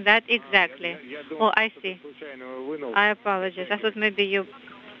 I'm doing that exactly. Oh, I see. Случайно вынул. I apologize. I thought maybe you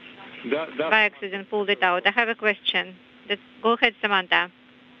Да. by accident pulled it out. I have a question. Go ahead, Samantha.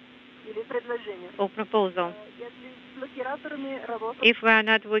 Or proposal. If we are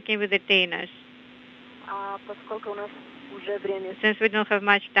not working with retainers, since we don't have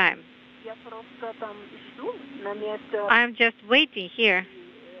much time, I am just waiting here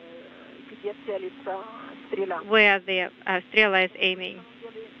where the Strela is aiming.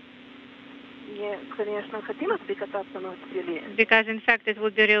 Because in fact it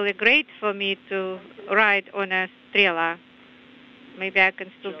would be really great for me to ride on a Strela. Maybe I can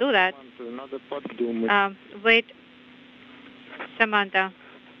still do that. Wait, Samantha.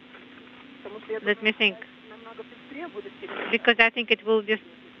 Let me think. Because I think it will just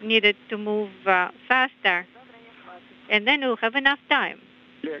need it to move faster. And then we'll have enough time.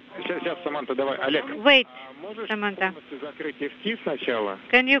 Сейчас, Саманта, давай. Олег, Wait, Samantha. закрыть FT сначала?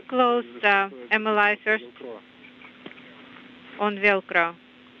 Can you close MLI first on Velcro?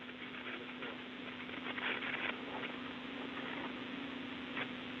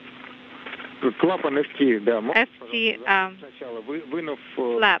 Клапан FT, да. FT Сначала вынув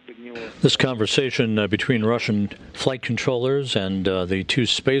flap. This conversation between Russian flight controllers and the two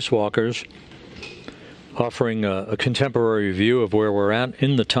spacewalkers, offering a contemporary view of where we're at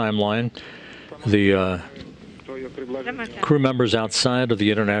in the timeline. The crew members outside of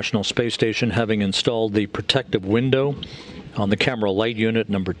the International Space Station having installed the protective window on the camera light unit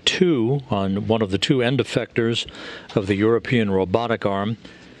number 2 on one of the two end effectors of the European robotic arm.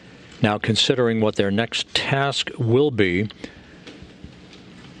 Now, considering what their next task will be,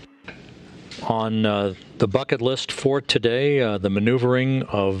 on the bucket list for today, the maneuvering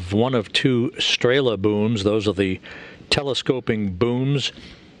of one of two Strela booms. Those are the telescoping booms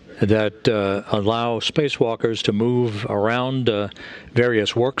that allow spacewalkers to move around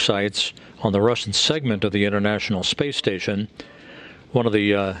various work sites on the Russian segment of the International Space Station. One of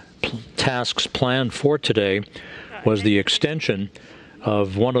the tasks planned for today was the extension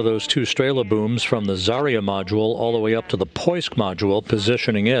of one of those two Strela booms from the Zarya module all the way up to the Poisk module,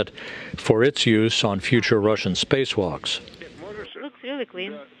 positioning it for its use on future Russian spacewalks. Looks really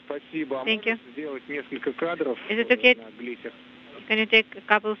clean. Thank you. Is it okay? Can you take a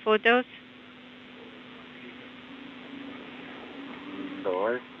couple photos?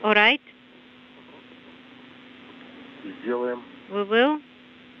 All right. We will.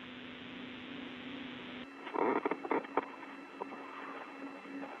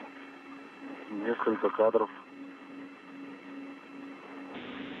 Несколько кадров.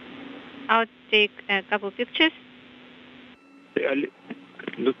 I'll take a couple pictures.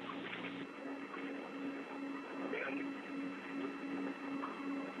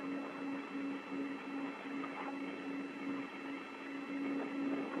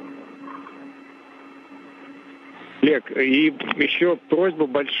 Олег, и еще просьба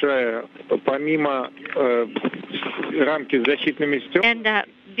большая, помимо рамки с защитными стеклами. And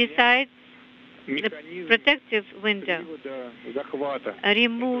besides the protective window,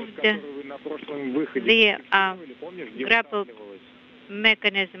 removed the grapple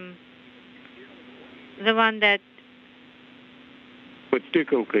mechanism, the one that what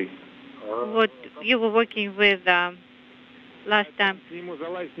you were working with last time.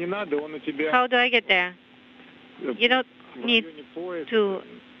 How do I get there? You don't need to.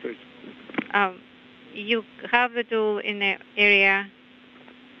 You have the tool in the area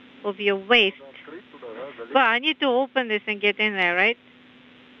of your waist. Well, I need to open this and get in there, right?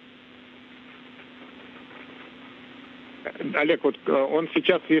 Олег, вот он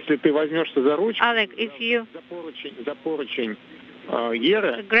сейчас, если ты возьмешься за ручку, Alec, if you за поручень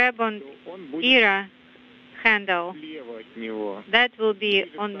Еры, grab on ERA handle, that will be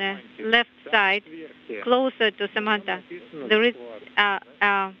on the left side, closer to Samantha. There is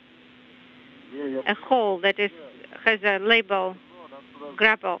a hole that has a label,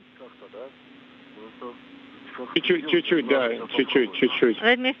 grapple. Чуть-чуть, да, чуть-чуть.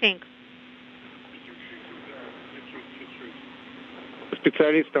 Let me think.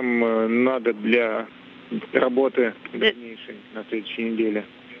 Специалистам надо для работы дальнейшей на следующей неделе.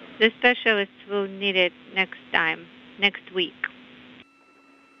 The specialists will need it next time, next week.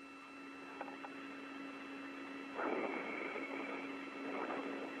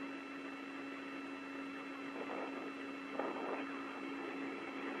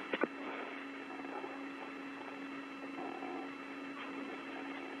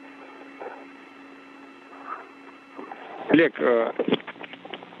 Олег,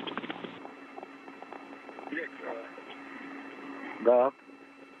 Да.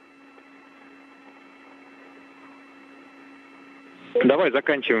 давай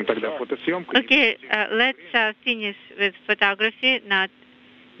заканчиваем тогда фотосъемку. Okay, let's finish with photography, not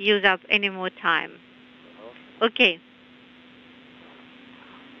use up any more time. Okay.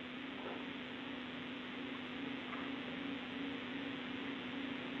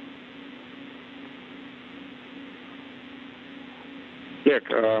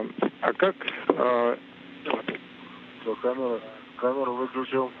 Олег, а как... Камеру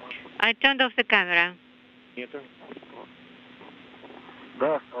выключил. I turned off the camera. Нет.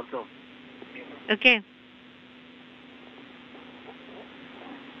 Да, Артем. Okay.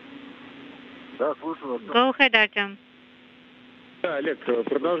 Да, слушаю, Артем. Go ahead, Artem. Да, Олег,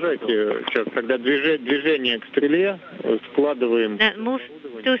 продолжайте. Сейчас тогда движение к стреле, складываем... Move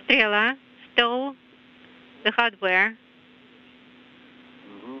to Strela, stow the hardware.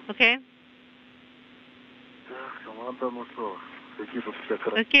 Okay? Саманта, ну что, какие тут все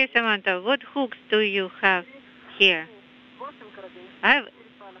красивые. Okay, Samantha, what hooks do you have here? I have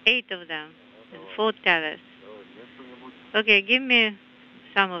 8 of them, and 4 tethers. Okay, give me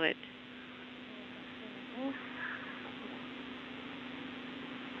some of it.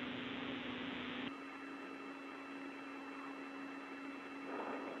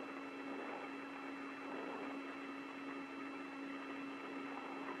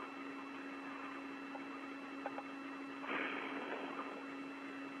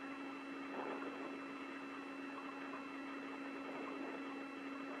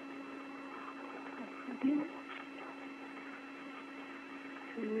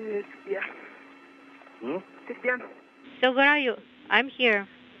 So where are you? I'm here.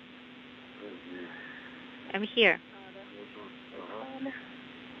 I'm here.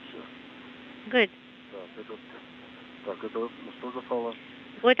 Good.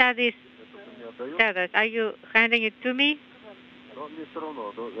 What are these tethers? Are you handing it to me?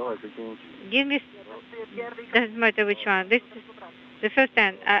 Give me, doesn't matter which one. This is the first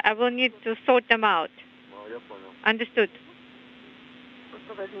time. I will need to sort them out. Understood.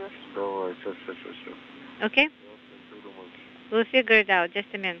 Okay? We'll figure it out. Just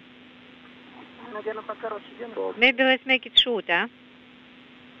a minute. Maybe let's make it shorter.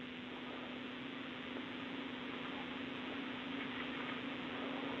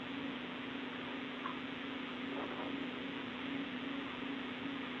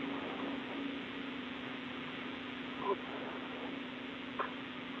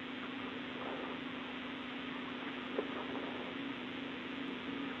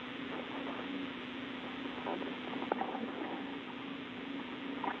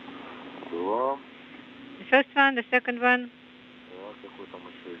 First one, the second one.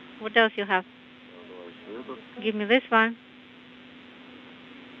 What else you have? Give me this one.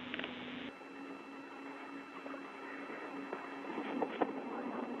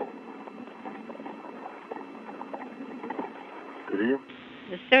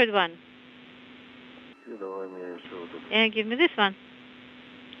 The third one. And give me this one.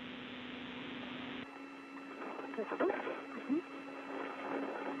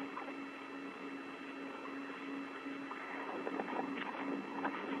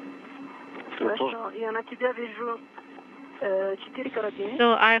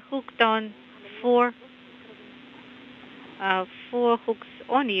 So I hooked on four hooks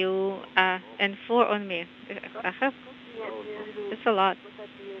on you and 4 on me. I have, it's a lot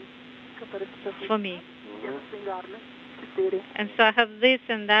for me. And so I have this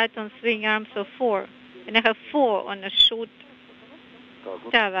and that on swing arms, so 4. And I have 4 on a short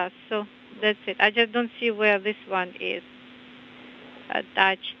tether, so that's it. I just don't see where this one is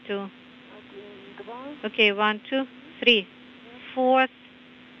attached to. Okay, 1, 2, 3. 4th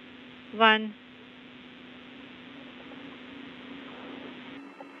one.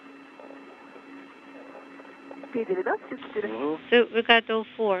 So we got all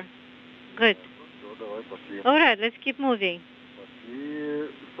 4. Good. All right, let's keep moving.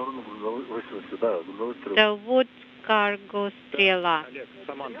 The wood cargo Strela.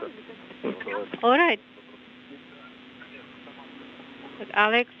 All right.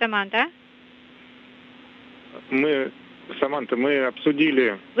 Alex, Samantha. Саманта, мы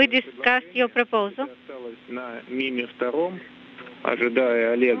обсудили. We discussed your proposal. На Миме втором,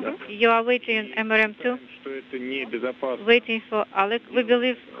 ожидая Олега. You are waiting on MRM2. Что это небезопасно. Waiting for Alex. We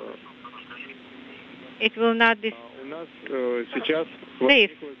believe it will not be У нас сейчас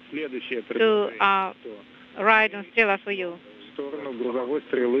safe следующее to ride on Strela for you. В сторону грузовой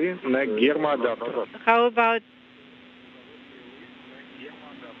стрелы на гермоадаптер. How about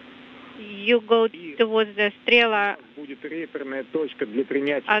you go towards the Strela Будет реперная точка для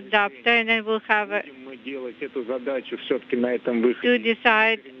принятия. adapter, and then we'll have Мы делать эту задачу все-таки на этом выходе. to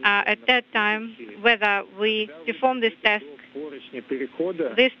decide at that time whether we perform this task Поручни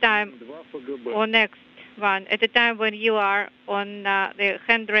перехода this time 2 ФГБ. or next one, at the time when you are on the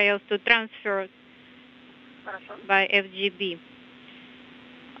handrails to transfer by FGB.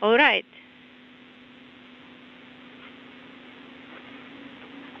 All right.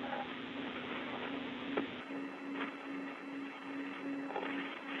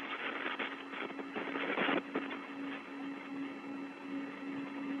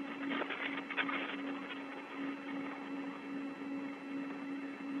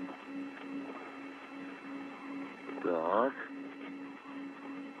 Так.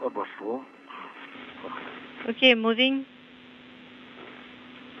 Обошло. Okay, moving.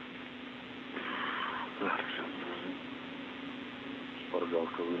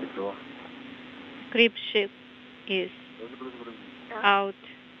 Шпаргалка вылетела. Creep ship is out.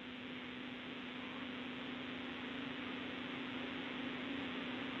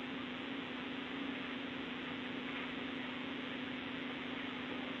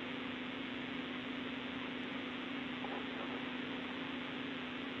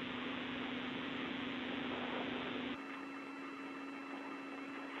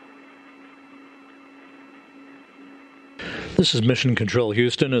 This is Mission Control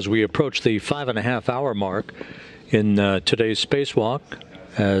Houston as we approach the 5.5-hour mark in today's spacewalk,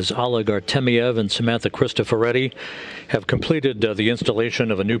 as Oleg Artemyev and Samantha Cristoforetti have completed the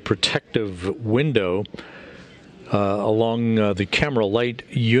installation of a new protective window along the camera light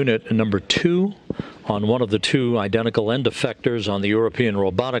unit number 2 on one of the 2 identical end effectors on the European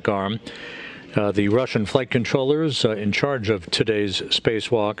robotic arm. The Russian flight controllers in charge of today's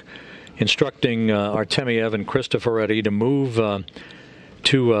spacewalk instructing Artemyev and Cristoforetti to move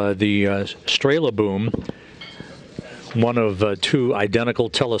to the Strela boom, one of two identical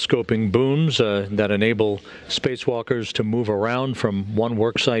telescoping booms that enable spacewalkers to move around from one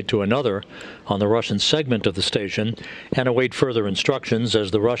worksite to another on the Russian segment of the station and await further instructions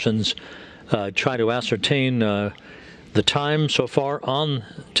as the Russians try to ascertain the time so far on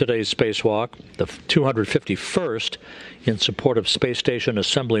today's spacewalk, the 251st, in support of space station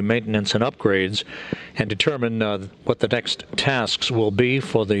assembly, maintenance, and upgrades, and determine what the next tasks will be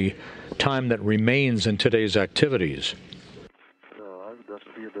for the time that remains in today's activities.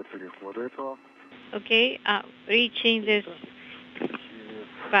 Okay, reaching this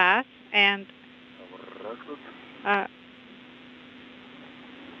path and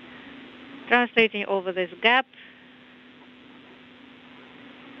translating over this gap.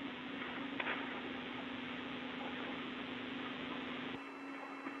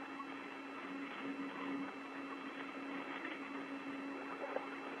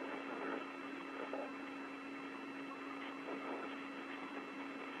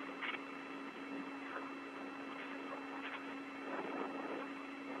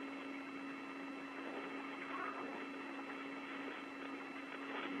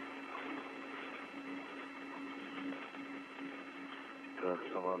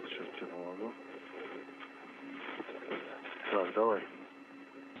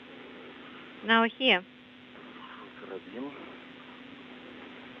 Now here.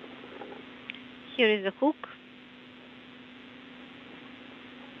 Here is the hook.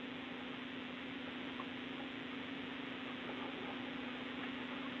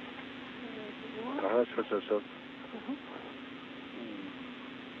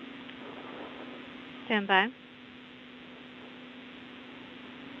 Stand by.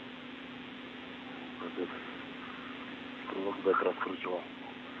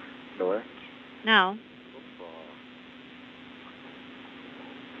 Now.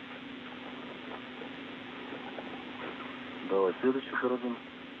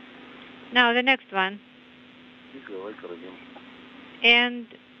 Now the next one. And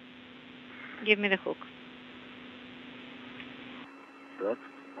give me the hook.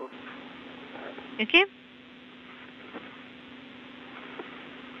 Okay?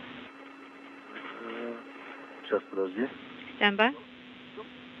 Stand by.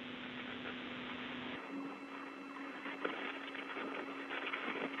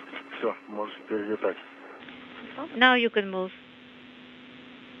 Now you can move.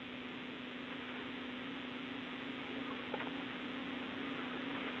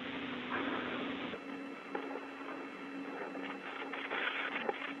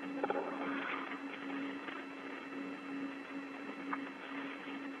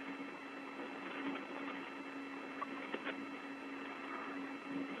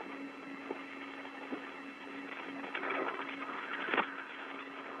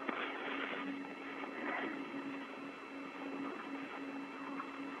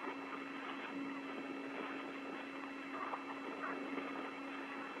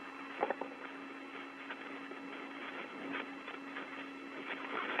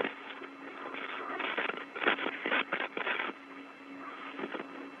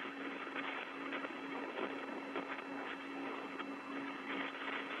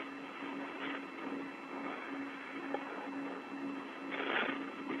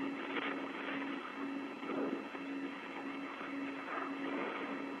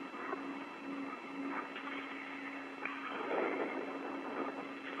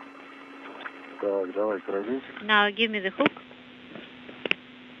 Now give me the hook.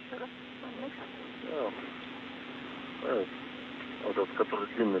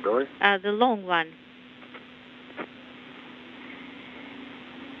 The long one.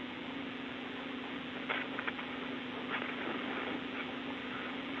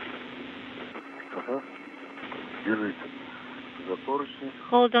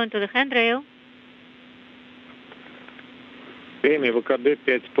 Hold on to the handrail. Время ВКД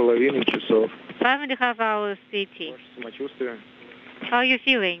 5,5 часов. 5.5 hours CT. Ваше самочувствие? How are you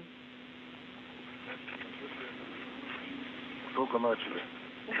feeling? Только начали.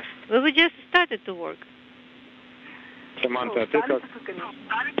 We just started to work. Саманта, а ты как?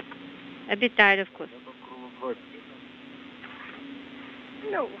 A bit tired, of course.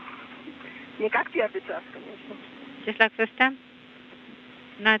 Ну, не как первый час, конечно. Just like first time?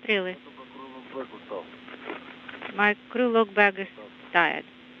 Not really. My crew log bag is tired.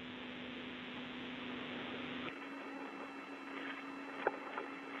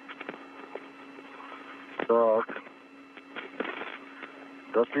 Так.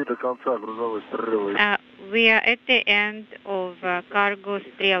 Дошли до конца грузовой стрелы. We are at the end of cargo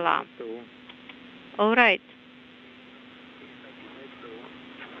Strela. All right.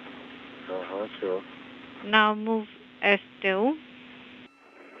 Ага, все. Now move STU.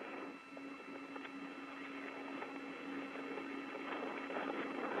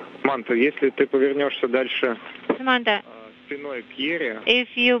 Манта, если ты повернешься дальше Samantha, спиной к Ере, if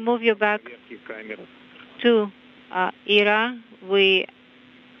you move your back камеры. to ERA, we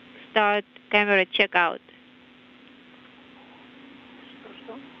start camera checkout.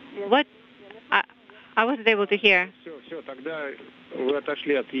 What? I wasn't able to hear. Все, тогда вы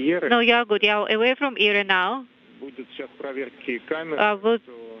отошли от Еры. No, you're good. You're away from ERA now. Будет сейчас проверки камер, We'll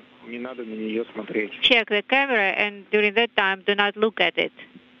то не надо на нее смотреть. check the camera, and during that time, do not look at it.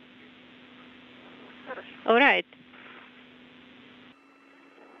 All right.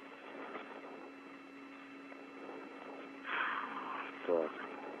 Так.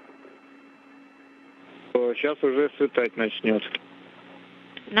 Сейчас уже светать начнет.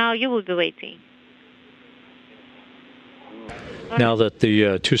 Now you will be waiting. Now that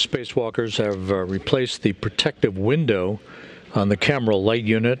the two spacewalkers have replaced the protective window on the camera light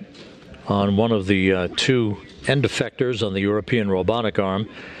unit on one of the two end effectors on the European robotic arm,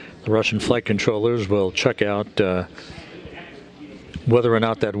 the Russian flight controllers will check out whether or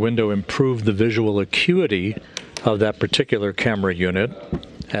not that window improved the visual acuity of that particular camera unit,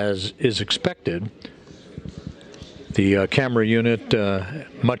 as is expected. The camera unit,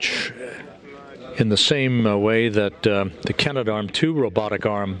 much in the same way that the Canadarm2 robotic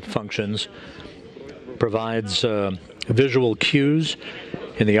arm functions, provides visual cues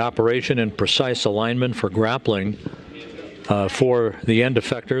in the operation and precise alignment for grappling for the end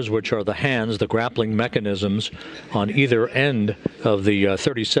effectors, which are the hands, the grappling mechanisms on either end of the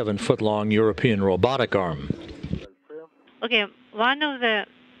 37-foot-long European robotic arm. Okay, one of the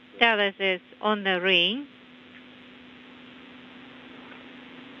tellers is on the ring.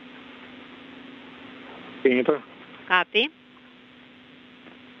 Принято. Copy.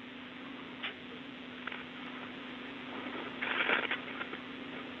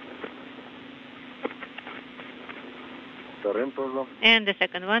 Вторым тоже. And the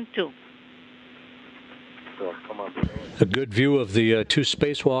second one, too. Так, команда. A good view of the two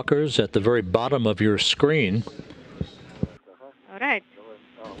spacewalkers at the very bottom of your screen. All right.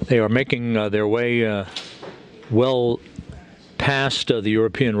 They are making their way well past the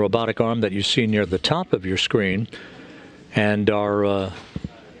European robotic arm that you see near the top of your screen, and are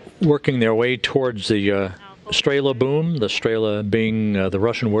working their way towards the Strela boom, the Strela being the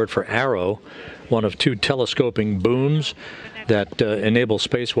Russian word for arrow, one of two telescoping booms that enable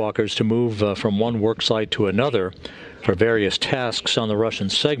spacewalkers to move from one work site to another for various tasks on the Russian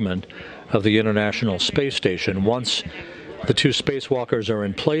segment of the International Space Station. Once the two spacewalkers are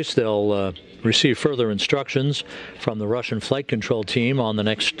in place, they'll receive further instructions from the Russian flight control team on the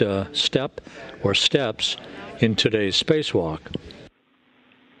next step or steps in today's spacewalk.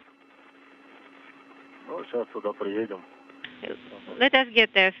 Ну, сейчас туда приедем. Let us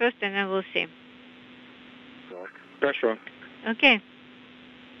get there first, and then we'll see. Так. Хорошо. Okay.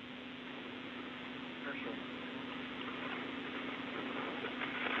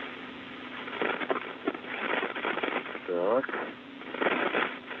 Так.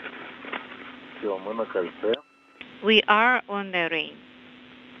 Все, мы на кольце. We are on the ring.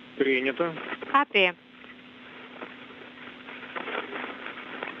 Принято. Copy.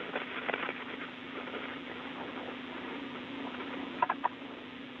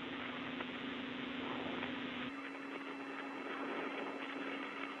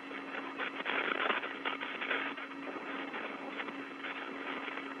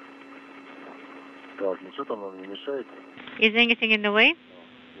 Так, ничего там нам не мешает. Is anything in the way?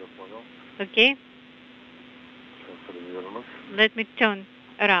 Я понял. Okay. Сейчас развернусь. Let me turn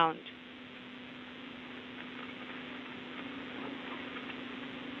around.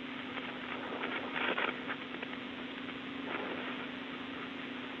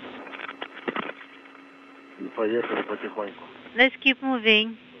 И поехали потихоньку. Let's keep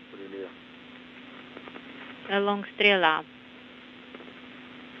moving По стреле. along Strela.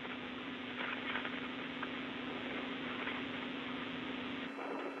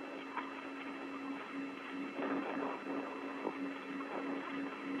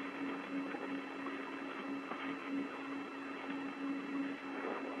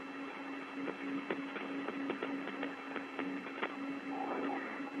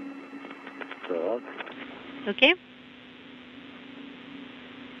 Так. Okay?